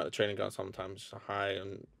 I see him at the training ground sometimes, just hi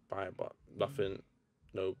and bye, but nothing,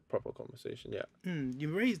 no proper conversation yet.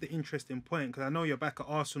 You raised the interesting point, because I know you're back at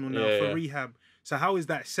Arsenal now for rehab. So how is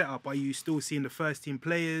that set up? Are you still seeing the first team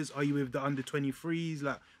players? Are you with the under-23s?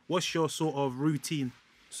 Like, what's your sort of routine?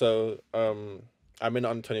 So I'm in the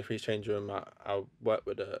under-23s change room. I work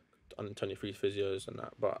with the under-23 physios and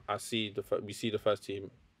that, but we see the first team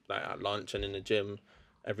like at lunch and in the gym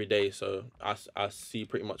every day. So I see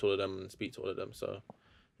pretty much all of them and speak to all of them. So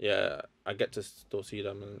yeah, I get to still see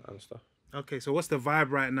them and stuff. Okay, so what's the vibe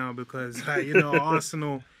right now? Because like, you know,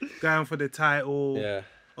 Arsenal going for the title. Yeah.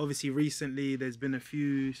 Obviously, recently there's been a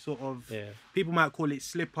few sort of people might call it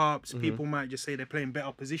slip-ups. People might just say they're playing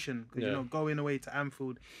better position, because you know, going away to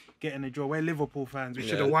Anfield, getting a draw. We're Liverpool fans. We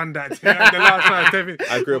should have won that. The last time.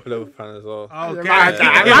 I grew up a Liverpool fan as well.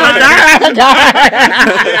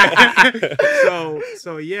 Okay.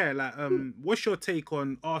 So yeah, like what's your take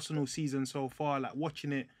on Arsenal season so far? Like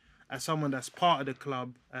watching it as someone that's part of the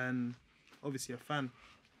club and obviously a fan.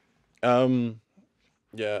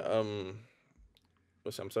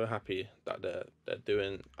 Listen, I'm so happy that they're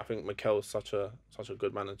doing. I think Mikel's such a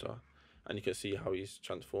good manager, and you can see how he's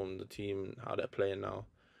transformed the team, how they're playing now.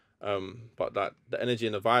 But that the energy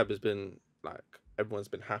and the vibe has been like everyone's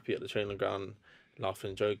been happy at the training ground,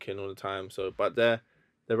 laughing, joking all the time. So, but they're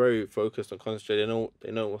very focused and concentrated.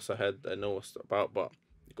 They know what's ahead. They know what's about. But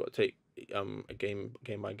you've got to take a game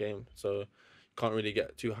by game. So you can't really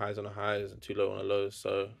get too highs on the highs and too low on the lows.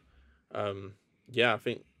 So I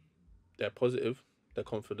think they're positive. They're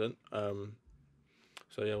confident. So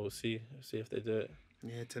yeah, we'll see if they do it.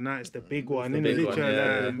 Yeah, tonight's the big one, isn't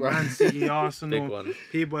it? Man City, Arsenal. Big one.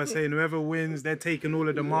 People are saying whoever wins, they're taking all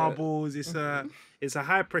of the marbles. It's a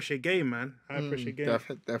high pressure game, man. High pressure game.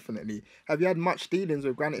 Definitely. Have you had much dealings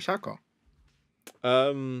with Granit Xhaka?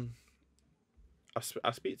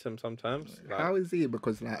 I speak to him sometimes. Like, how is he?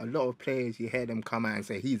 Because like a lot of players, you hear them come out and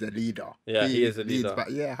say he's a leader. Yeah, he is a leader.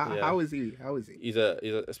 But how is he? How is he? He's a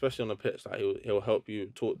especially on the pitch. Like he'll help you,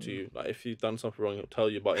 talk to you. Like if you've done something wrong, he'll tell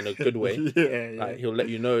you, but in a good way. Like he'll let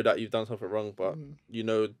you know that you've done something wrong, but you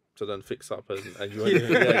know to then fix up and you. You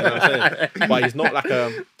know what I'm saying? But he's not like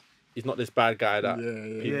he's not this bad guy that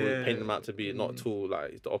people paint him out to be. Not at all.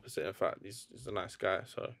 Like he's the opposite. In fact, he's a nice guy.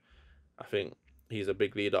 So I think he's a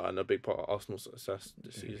big leader and a big part of Arsenal's success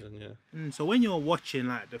this season, So when you're watching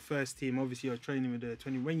like the first team, obviously you're training with the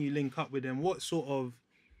 20. When you link up with them, what sort of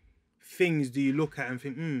things do you look at and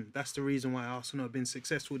think, that's the reason why Arsenal have been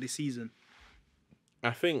successful this season?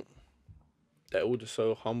 I think they're all just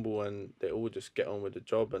so humble and they all just get on with the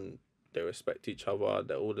job and they respect each other.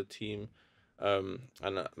 They're all a team.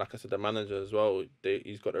 And like I said, the manager as well.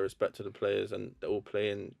 He's got the respect to the players, and they're all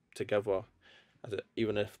playing together.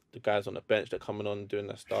 Even if the guys on the bench, they're coming on doing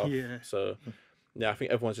their stuff. Yeah. So yeah, I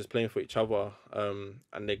think everyone's just playing for each other, and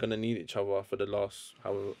they're gonna need each other for the last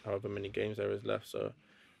however many games there is left. So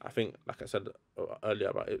I think, like I said earlier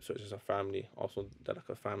about Ipswich, it's a family. Also, they're like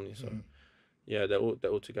a family. So yeah, they're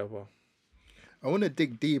all together. I want to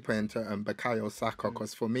dig deeper into Bukayo Saka,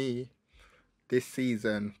 because for me, this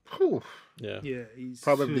season, whew, he's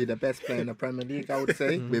probably the best player in the Premier League, I would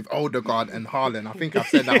say, with Odegaard and Haaland. I think I've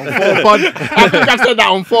said that on 4 pods. I think I've said that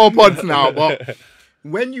on 4 pods now. But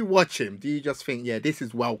when you watch him, do you just think, yeah, this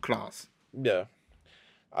is world class? Yeah,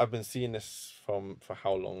 I've been seeing this for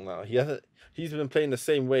how long now? He's been playing the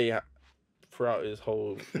same way throughout his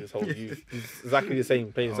whole youth. He's exactly the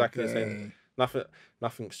same, playing exactly the same.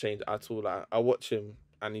 Nothing's changed at all. Like, I watch him,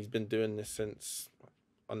 and he's been doing this since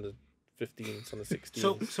under 15s, under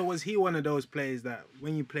 16s. So was he one of those players that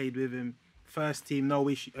when you played with him, first team, no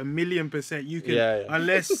issue, 1,000,000% you can,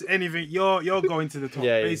 unless anything, you're going to the top.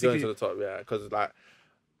 Yeah, basically. he's going to the top. Yeah, because like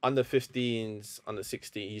under 15s, under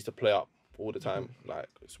 16, he used to play up all the time. Like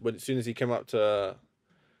as soon as he came up to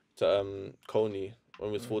Coney when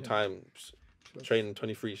he was full time. Training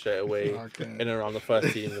 23 straight away, in and around the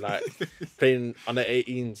first team, like playing under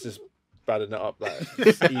 18s, just batting it up like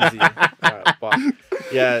it's easy. But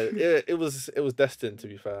yeah, it was destined, to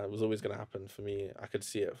be fair. It was always gonna happen for me. I could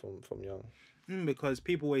see it from young. Because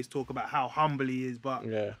people always talk about how humble he is, but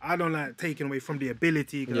yeah. I don't like taking away from the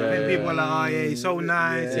ability. Because I think people are like, oh yeah, he's so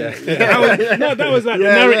nice. Yeah. That was like the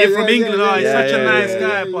narrative from England. Oh, he's such a nice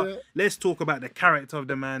guy. Yeah. But let's talk about the character of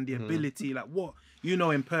the man, the ability. Like what you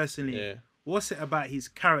know him personally. Yeah. What's it about his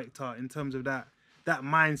character in terms of that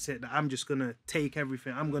mindset that I'm just gonna take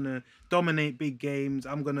everything. I'm gonna dominate big games.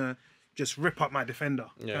 I'm gonna just rip up my defender.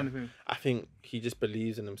 Yeah. Kind of thing. I think he just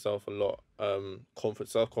believes in himself a lot.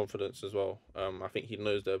 Self-confidence as well. I think he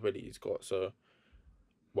knows the ability he's got, so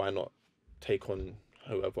why not take on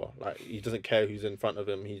whoever? Like, he doesn't care who's in front of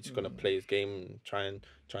him. He's just gonna play his game and try and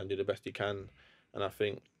do the best he can. And I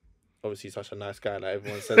think obviously he's such a nice guy, like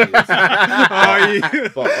everyone says he is.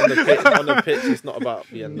 But on the pitch, it's not about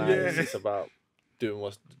being nice. It's about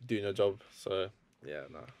doing your job. So yeah,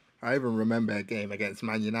 no. I even remember a game against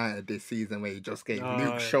Man United this season where he just gave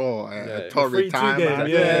Luke Shaw a 3-2 torrid time. game.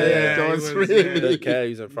 He don't care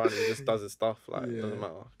who's in front. He just does his stuff. Like, it doesn't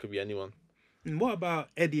matter. Could be anyone. And what about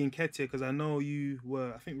Eddie and Nketiah? Because I know you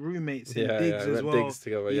were, I think, roommates in Digs we as went well. Digs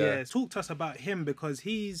together, yeah. Talk to us about him, because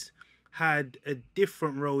he's had a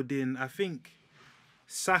different road in. I think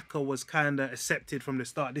Saka was kind of accepted from the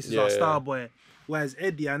start. This is our star boy. Whereas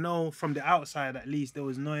Eddie, I know from the outside at least there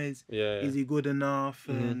was noise. Is he good enough?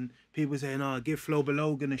 And people saying, "Oh, give Flo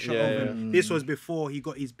Balogun a shot over him." This was before he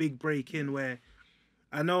got his big break in, where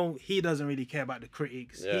I know he doesn't really care about the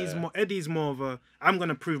critics. Eddie's more of a I'm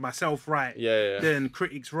gonna prove myself right than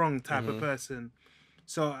critics wrong type of person.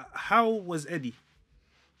 So how was Eddie?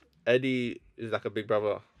 Eddie is like a big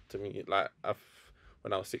brother to me. Like,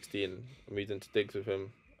 when I was 16, I moved into Digs with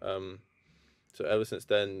him. So ever since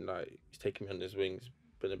then, like, he's taken me on his wings,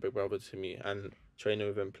 been a big brother to me, and training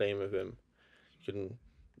with him, playing with him, you can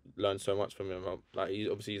learn so much from him. Like,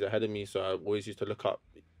 he's ahead of me, so I always used to look up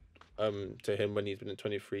to him when he's been in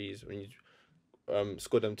 23s. When he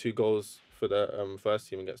scored them 2 goals for the first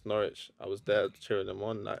team against Norwich, I was there cheering them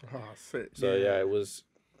on. Like, sick. So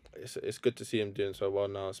it's good to see him doing so well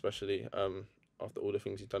now, especially after all the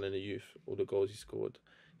things he's done in the youth, all the goals he scored.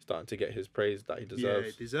 Starting to get his praise that he deserves.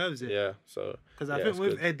 Yeah, he deserves it. Yeah, so because I think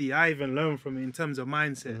with Eddie, I even learned from him in terms of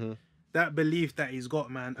mindset, that belief that he's got,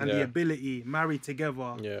 man, and the ability married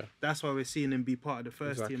together. Yeah, that's why we're seeing him be part of the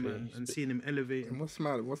first team, man, and seeing him elevate. And what's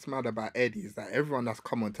mad about Eddie is that everyone that's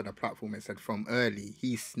come onto the platform and said from early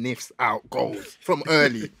he sniffs out goals from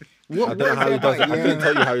early. I don't know how he does it. I couldn't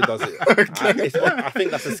tell you how he does it. I think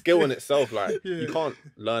that's a skill in itself. Like, you can't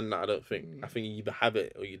learn that. I don't think. I think you either have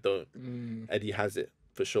it or you don't. Eddie has it.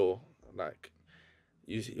 For sure, like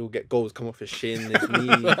he'll get goals come off his shin, his knee.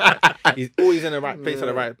 Like, he's always in the right place at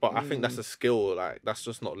the right. But I think that's a skill. Like, that's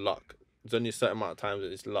just not luck. There's only a certain amount of times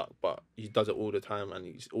that it's luck, but he does it all the time, and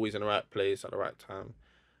he's always in the right place at the right time.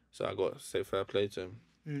 So I got to say fair play to him.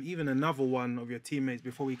 Even another one of your teammates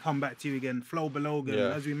before we come back to you again, Flo Balogun.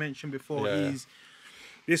 As we mentioned before,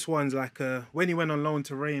 this one's like when he went on loan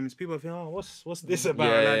to Reims, people think, oh, what's this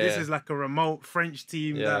about? This is like a remote French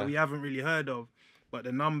team that we haven't really heard of. But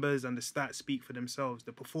the numbers and the stats speak for themselves.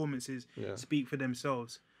 The performances speak for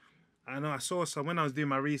themselves. I know I saw when I was doing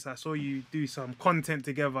my research, I saw you do some content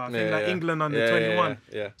together. I think England under 21.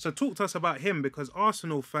 Yeah. So talk to us about him, because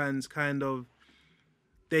Arsenal fans kind of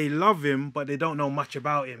they love him, but they don't know much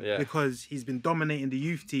about him Yeah. because he's been dominating the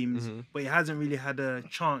youth teams, but he hasn't really had a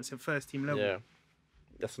chance at first team level. Yeah,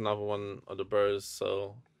 that's another one of the bros.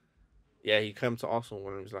 So, yeah, he came to Arsenal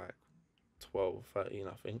when he was like 12, 13,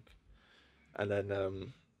 I think. And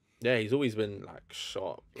then, yeah, he's always been like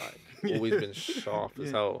sharp, like always been sharp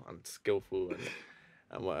as hell and skillful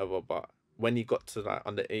and whatever. But when he got to like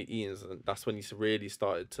under 18s, and that's when he really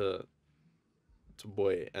started to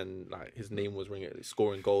boy, and like his name was ringing,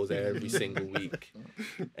 scoring goals every single week,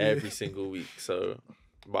 So,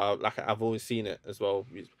 but like I've always seen it as well.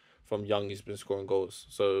 From young, he's been scoring goals.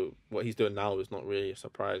 So what he's doing now is not really a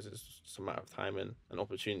surprise. It's just a matter of time and an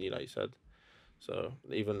opportunity, like you said. So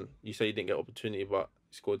even you say he didn't get opportunity, but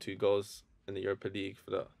he scored 2 goals in the Europa League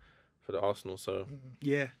for the Arsenal. So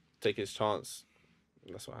Yeah. take his chance.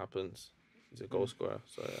 That's what happens. He's a goal scorer.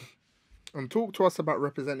 So yeah. And talk to us about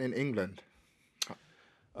representing England.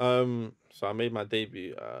 So I made my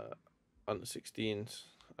debut under 16s,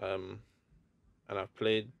 and I've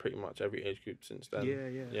played pretty much every age group since then.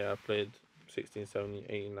 Yeah, I played 16, 17,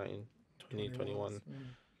 18, 19, 20, 21.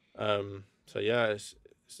 So yeah, it's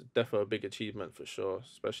definitely a big achievement for sure,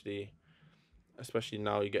 especially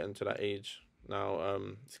now you get into that age. Now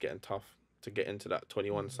it's getting tough to get into that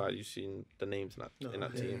 21 side. You've seen the names in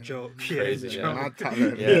that team. Joke. Crazy, Yeah.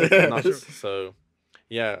 Yeah, nuts. So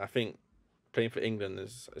yeah, I think playing for England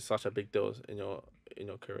is such a big deal in your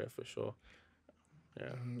career for sure.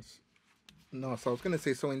 Yeah. No, so I was gonna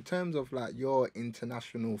say, so in terms of like your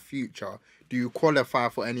international future, do you qualify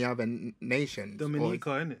for any other nations? Dominica,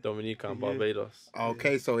 innit? Dominica and Barbados.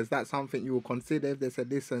 Okay, so is that something you will consider if they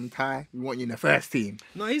said, listen, Ty, we want you in the first team?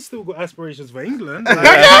 No, he's still got aspirations for England. He's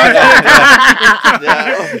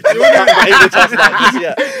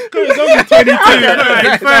only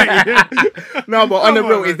 22. No, but on the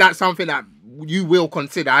real, is that something that you will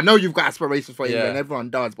consider? I know you've got aspirations for England, everyone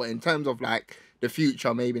does, but in terms of like the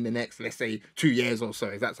future, maybe in the next, let's say, 2 years or so,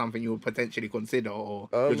 is that something you would potentially consider, or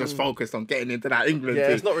you're just focused on getting into that England team?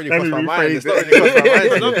 It's not really crossed my mind. It's not really crossed my mind.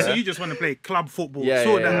 Because obviously you just want to play club football,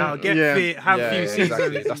 sort that out, get fit, have a few seasons.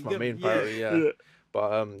 Exactly. That's my main priority,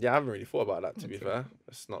 But I haven't really thought about that, to be fair.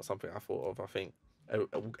 It's not something I thought of. I think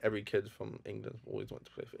every kid from England always wants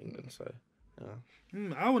to play for England, so, yeah.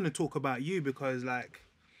 I want to talk about you because, like,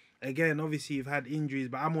 again, obviously you've had injuries,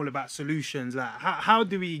 but I'm all about solutions. Like, how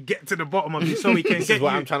do we get to the bottom of this so we can This get is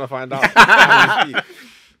what you? I'm trying to find out.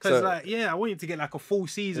 Because, I want you to get like a full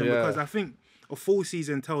season because I think a full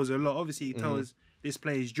season tells a lot. Obviously, it tells this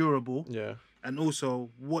player is durable. Yeah. And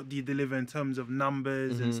also, what do you deliver in terms of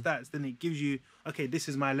numbers and stats? Then it gives you, okay, this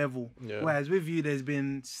is my level. Yeah. Whereas with you, there's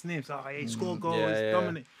been sniffs. Oh, he score goals,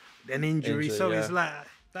 dominate, then injury. So it's like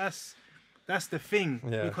that's the thing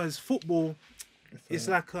because football, it's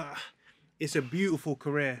like it's a beautiful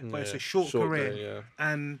career, but it's a short career.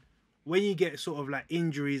 And when you get sort of like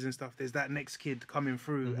injuries and stuff, there's that next kid coming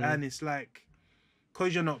through, and it's like,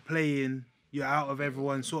 because you're not playing, you're out of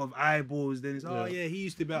everyone's sort of eyeballs. Then it's he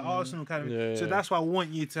used to be at Arsenal kind of. So that's why I want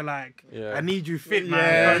you to like. I need you fit,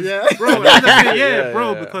 man.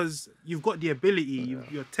 Bro. Because you've got the ability.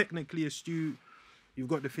 You're technically astute. You've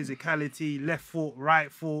got the physicality, left foot,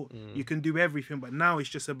 right foot. You can do everything. But now it's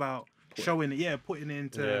just about showing it. Putting it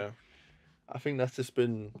into. Yeah. I think that's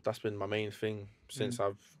been my main thing since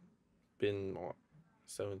I've been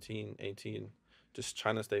 17, 18. Just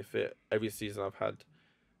trying to stay fit. Every season I've had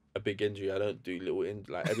a big injury. I don't do little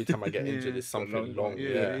like every time I get injured, it's something long.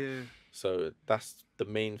 So that's the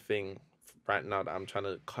main thing right now that I'm trying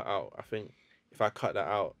to cut out. I think if I cut that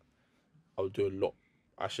out, I'll do a lot.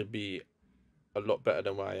 I should be a lot better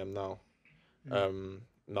than where I am now,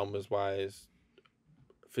 numbers wise,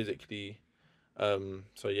 physically. So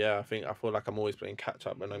I feel like I'm always playing catch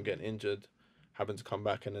up when I'm getting injured, having to come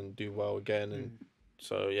back and then do well again. And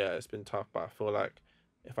so it's been tough, but I feel like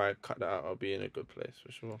if I cut that out, I'll be in a good place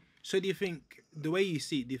for sure. So do you think, the way you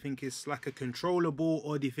see it, do you think it's like a controllable,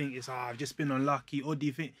 or do you think it's, I've just been unlucky, or do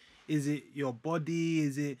you think, is it your body,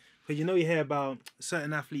 is it, because you hear about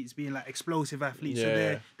certain athletes being like explosive athletes,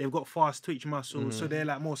 so they've got fast twitch muscles, so they're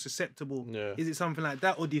like more susceptible. Is it something like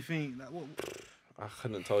that, or do you think, like, what? I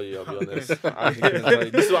couldn't tell you, I'll be honest. I couldn't tell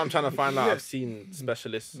you. This is what I'm trying to find out. I've seen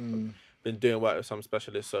specialists, been doing work with some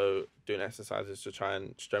specialists, so doing exercises to try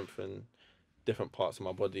and strengthen different parts of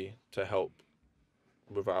my body to help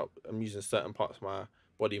I'm using certain parts of my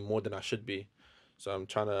body more than I should be. So I'm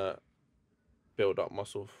trying to build up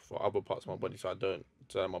muscle for other parts of my body so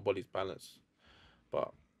my body's balanced.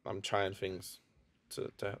 But I'm trying things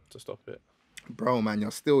to stop it. Bro, man,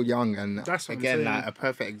 you're still young, and that's again, like a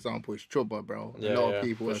perfect example is Chuba, bro. A lot of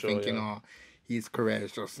people are thinking, his career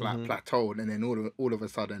is just like plateaued, and then all of a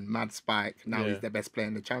sudden, mad spike. Now he's the best player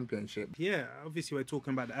in the championship. Yeah, obviously we're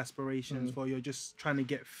talking about the aspirations for you're just trying to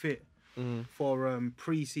get fit for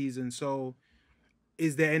pre-season. So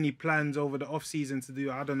is there any plans over the off season to do,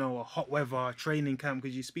 I don't know, a hot weather training camp?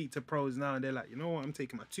 Because you speak to pros now and they're like, you know what, I'm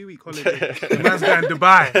taking my 2-week holiday. The man's going to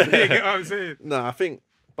Dubai. You get what I'm saying? No, I think,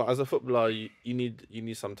 but as a footballer, you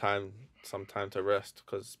need some time to rest,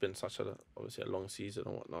 because it's been such obviously a long season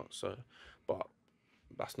and whatnot. So, but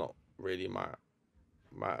that's not really my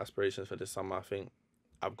aspirations for this summer. I think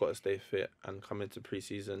I've got to stay fit and come into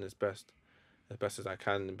pre-season as best as I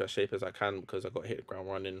can, in best shape as I can, because I've got to hit the ground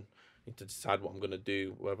running. I need to decide what I'm going to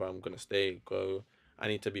do, whether I'm going to stay, go. I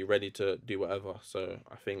need to be ready to do whatever. So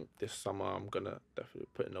I think this summer I'm going to definitely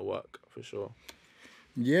put in the work for sure.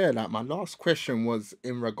 Yeah, like my last question was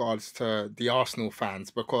in regards to the Arsenal fans,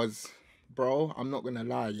 because, bro, I'm not going to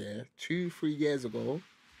lie, 2-3 years ago,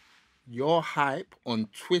 your hype on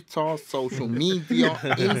Twitter, social media,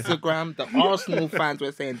 Instagram, the Arsenal fans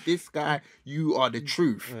were saying, this guy, you are the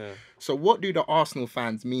truth. Yeah. So what do the Arsenal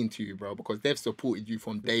fans mean to you, bro? Because they've supported you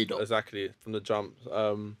from day dot. Exactly, from the jump.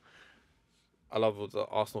 I love all the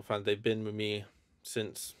Arsenal fans. They've been with me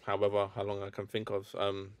since how long I can think of.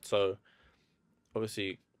 So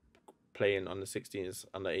obviously playing under 16s,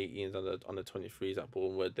 under 18s, under 23s at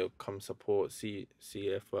Bournemouth, they'll come support, see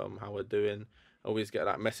if how we're doing. I always get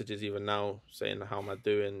like messages even now saying how am I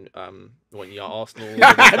doing when you're Arsenal.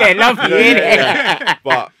 They love you, innit?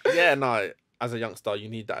 But yeah, no, as a youngster you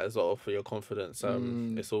need that as well for your confidence.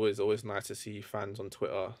 It's always nice to see fans on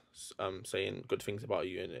Twitter saying good things about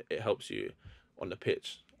you, and it helps you on the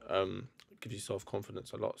pitch. Gives you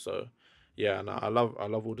self-confidence a lot. So yeah, no, I love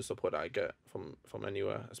all the support that I get from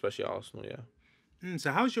anywhere, especially Arsenal. Yeah.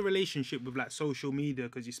 So how's your relationship with like social media?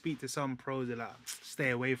 Because you speak to some pros, they're like,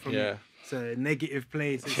 stay away from it. It's a negative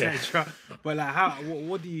place, etc. But like,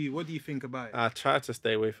 what do you think about it? I try to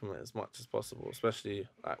stay away from it as much as possible, especially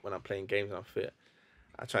like when I'm playing games and I'm fit.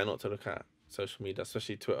 I try not to look at social media,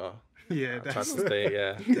 especially Twitter. Yeah, I try to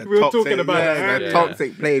stay. We were talking about the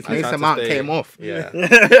toxic place. Mason Mount came off. Yeah,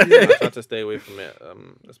 I try to stay away from it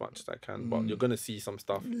as much as I can. But you're gonna see some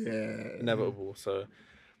stuff. Yeah, inevitable. So.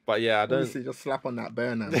 But yeah, I don't. Obviously, just slap on that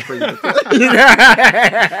burner. Nah,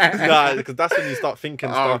 because that's when you start thinking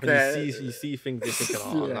stuff and you see things. You're thinking,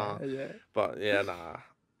 oh no. Yeah. But yeah, nah.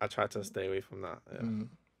 I try to stay away from that. Yeah.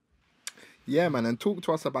 Yeah, man. And talk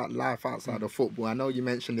to us about life outside of football. I know you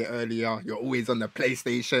mentioned it earlier. You're always on the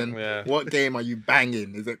PlayStation. Yeah. What game are you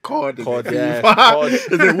banging? Is it COD? Is COD, it yeah. FIFA? Is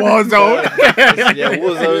it Warzone?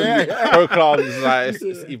 Warzone. Pro Clubs. Like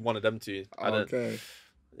it's even one of them two. Okay.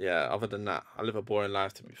 Yeah, other than that, I live a boring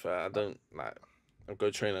life, to be fair. I don't, like, I go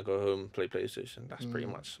train, I go home, play PlayStation. That's pretty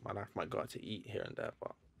much my life. Might go out to eat here and there,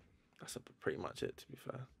 but that's pretty much it, to be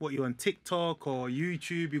fair. What, you on TikTok or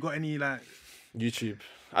YouTube? You got any, like... YouTube.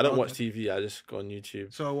 I don't watch TV, I just go on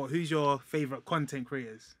YouTube. So who's your favourite content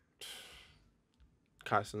creators?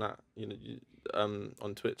 Kais and that,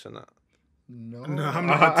 on Twitch and that. No, I'm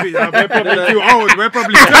not on Twitch. We're probably too old. We're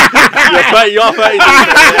probably You're 30.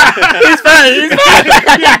 He's 30.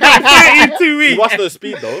 30 in 2 weeks. You watch those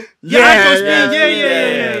speed though?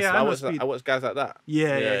 Yeah. I watch guys like that.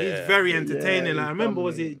 Yeah. He's very entertaining. Like, I remember,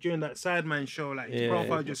 was it during that Sideman show? Like his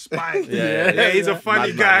profile just spiked. Yeah. He's a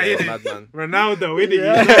funny guy, isn't he? Ronaldo, isn't he?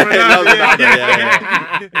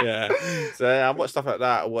 Yeah. So I watch stuff like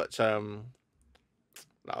that. I watch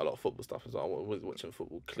like a lot of football stuff as well. I was watching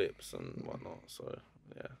football clips and whatnot. So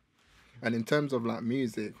yeah. And in terms of like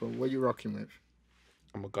music, what are you rocking with?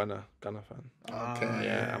 I'm a Gunna fan. Okay.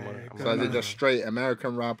 Yeah. So is it just straight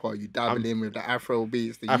American rap, or you dabble in with the Afro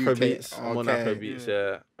beats, the Afro UK? beats. I'm on Afro beats.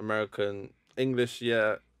 Yeah. American, English.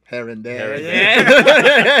 Yeah. Here and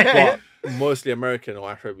there. But mostly American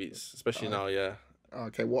or Afro beats, especially now. Yeah.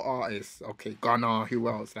 Okay. What artists? Okay, Ghana. Who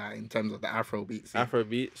else? Like in terms of the Afro beats. Yeah. Afro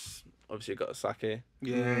beats. Obviously, you got Sake.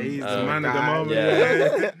 Yeah, he's the man at the moment.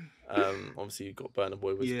 Yeah. Obviously, you got Burna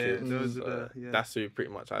Boy with kids. Those are that's who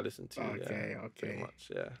pretty much I listen to. Okay. Pretty much,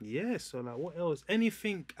 yeah. Yeah, so like, what else?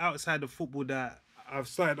 Anything outside of football that I've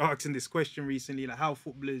started asking this question recently, like how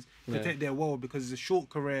footballers protect their world, because it's a short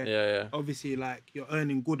career. Yeah. Obviously, like you're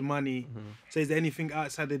earning good money. So is there anything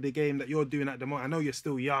outside of the game that you're doing at the moment? I know you're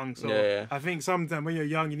still young, so I think sometimes when you're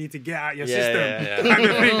young, you need to get out your system. Kind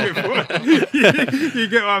of thing before you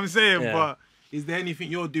get what I'm saying. Yeah. But is there anything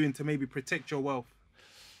you're doing to maybe protect your wealth?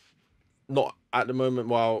 Not at the moment.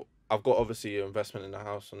 Well, I've got obviously an investment in the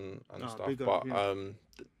house and stuff, but I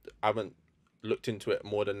haven't looked into it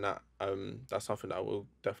more than that. That's something that I will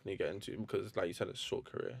definitely get into, because like you said, it's a short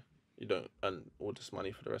career. You don't earn all this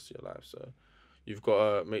money for the rest of your life, so you've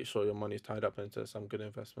got to make sure your money's tied up into some good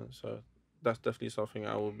investment. So that's definitely something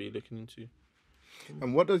I will be looking into.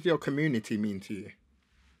 And what does your community mean to you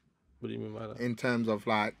What do you mean by that? in terms of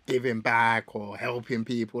like giving back or helping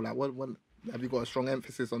people? Like, what have you got a strong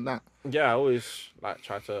emphasis on that? Yeah, I always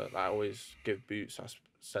try to always give boots.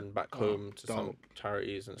 Send back home to some dope.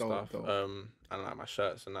 charities and Dope, stuff. dope. And like my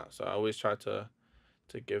shirts and that. So I always try to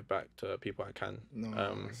give back to people I can.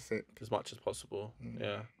 No, sick. As much as possible.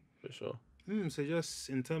 Yeah, for sure. So just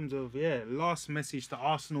in terms of last message to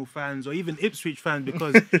Arsenal fans or even Ipswich fans,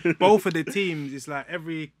 because both of the teams, it's like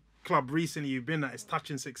every club recently you've been at is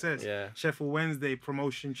touching success. Yeah. Sheffield Wednesday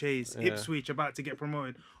promotion chase, Ipswich about to get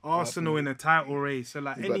promoted, Arsenal in a title race. So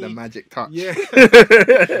like You got the magic touch. Yeah.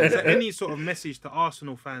 So any sort of message to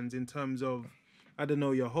Arsenal fans in terms of, I don't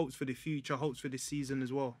know, your hopes for the future, hopes for this season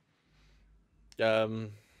as well.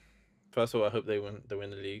 First of all, I hope they win the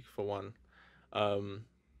league for one.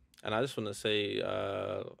 And I just want to say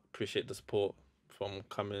appreciate the support from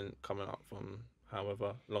coming up from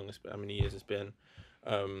however long it's been, how many years it's been.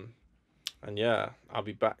 And yeah, I'll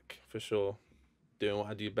be back for sure, doing what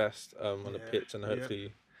I do best on the pitch, and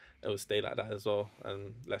hopefully it will stay like that as well,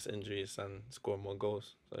 and less injuries and scoring more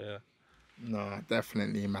goals. So yeah. No,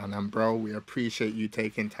 definitely, man. And bro, we appreciate you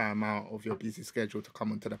taking time out of your busy schedule to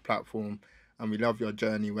come onto the platform, and we love your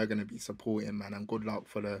journey. We're going to be supporting, man, and good luck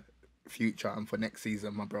for the future and for next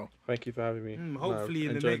season, my bro. Thank you for having me. Hopefully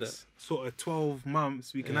in the next sort of 12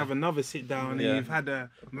 months we can have another sit down, and you've had a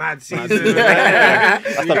mad season.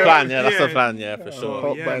 That's the plan, that's the plan, for sure.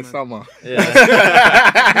 Hot by summer. That's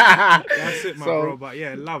it, my bro. But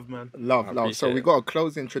yeah, love, man. Love. So we got a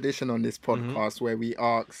closing tradition on this podcast where we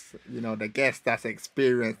ask, the guest that's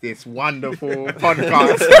experienced this wonderful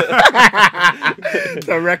podcast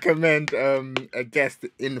to recommend a guest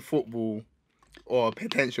in football or a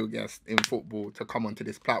potential guest in football to come onto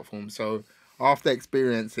this platform. So after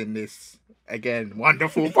experiencing this, again,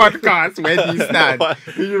 wonderful podcast, where do you stand?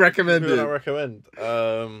 Who you recommend? Who would I recommend?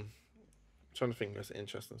 I'm trying to think of an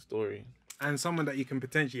interesting story. And someone that you can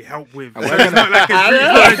potentially help with. It's not like a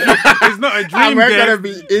dream. It's not a dream. And we're going to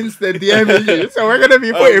be instant DMing you. So we're going to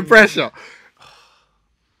be putting pressure.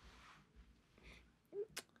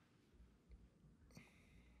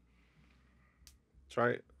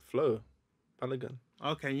 Try Flo Balogun.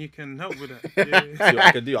 Okay, you can help with that. See what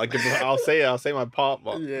I can do. I'll say my part,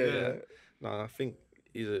 but no, I think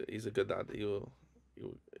he's a good dad. He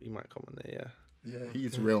might come on there. Yeah,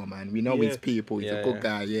 he's real, man. We know his people. He's a good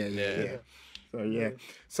guy. Yeah.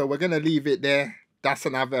 So we're gonna leave it there. That's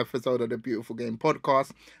another episode of the Beautiful Game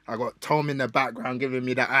podcast. I got Tom in the background giving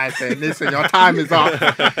me the eye saying, "Listen, your time is up."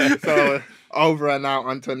 So over and out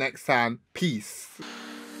until next time. Peace.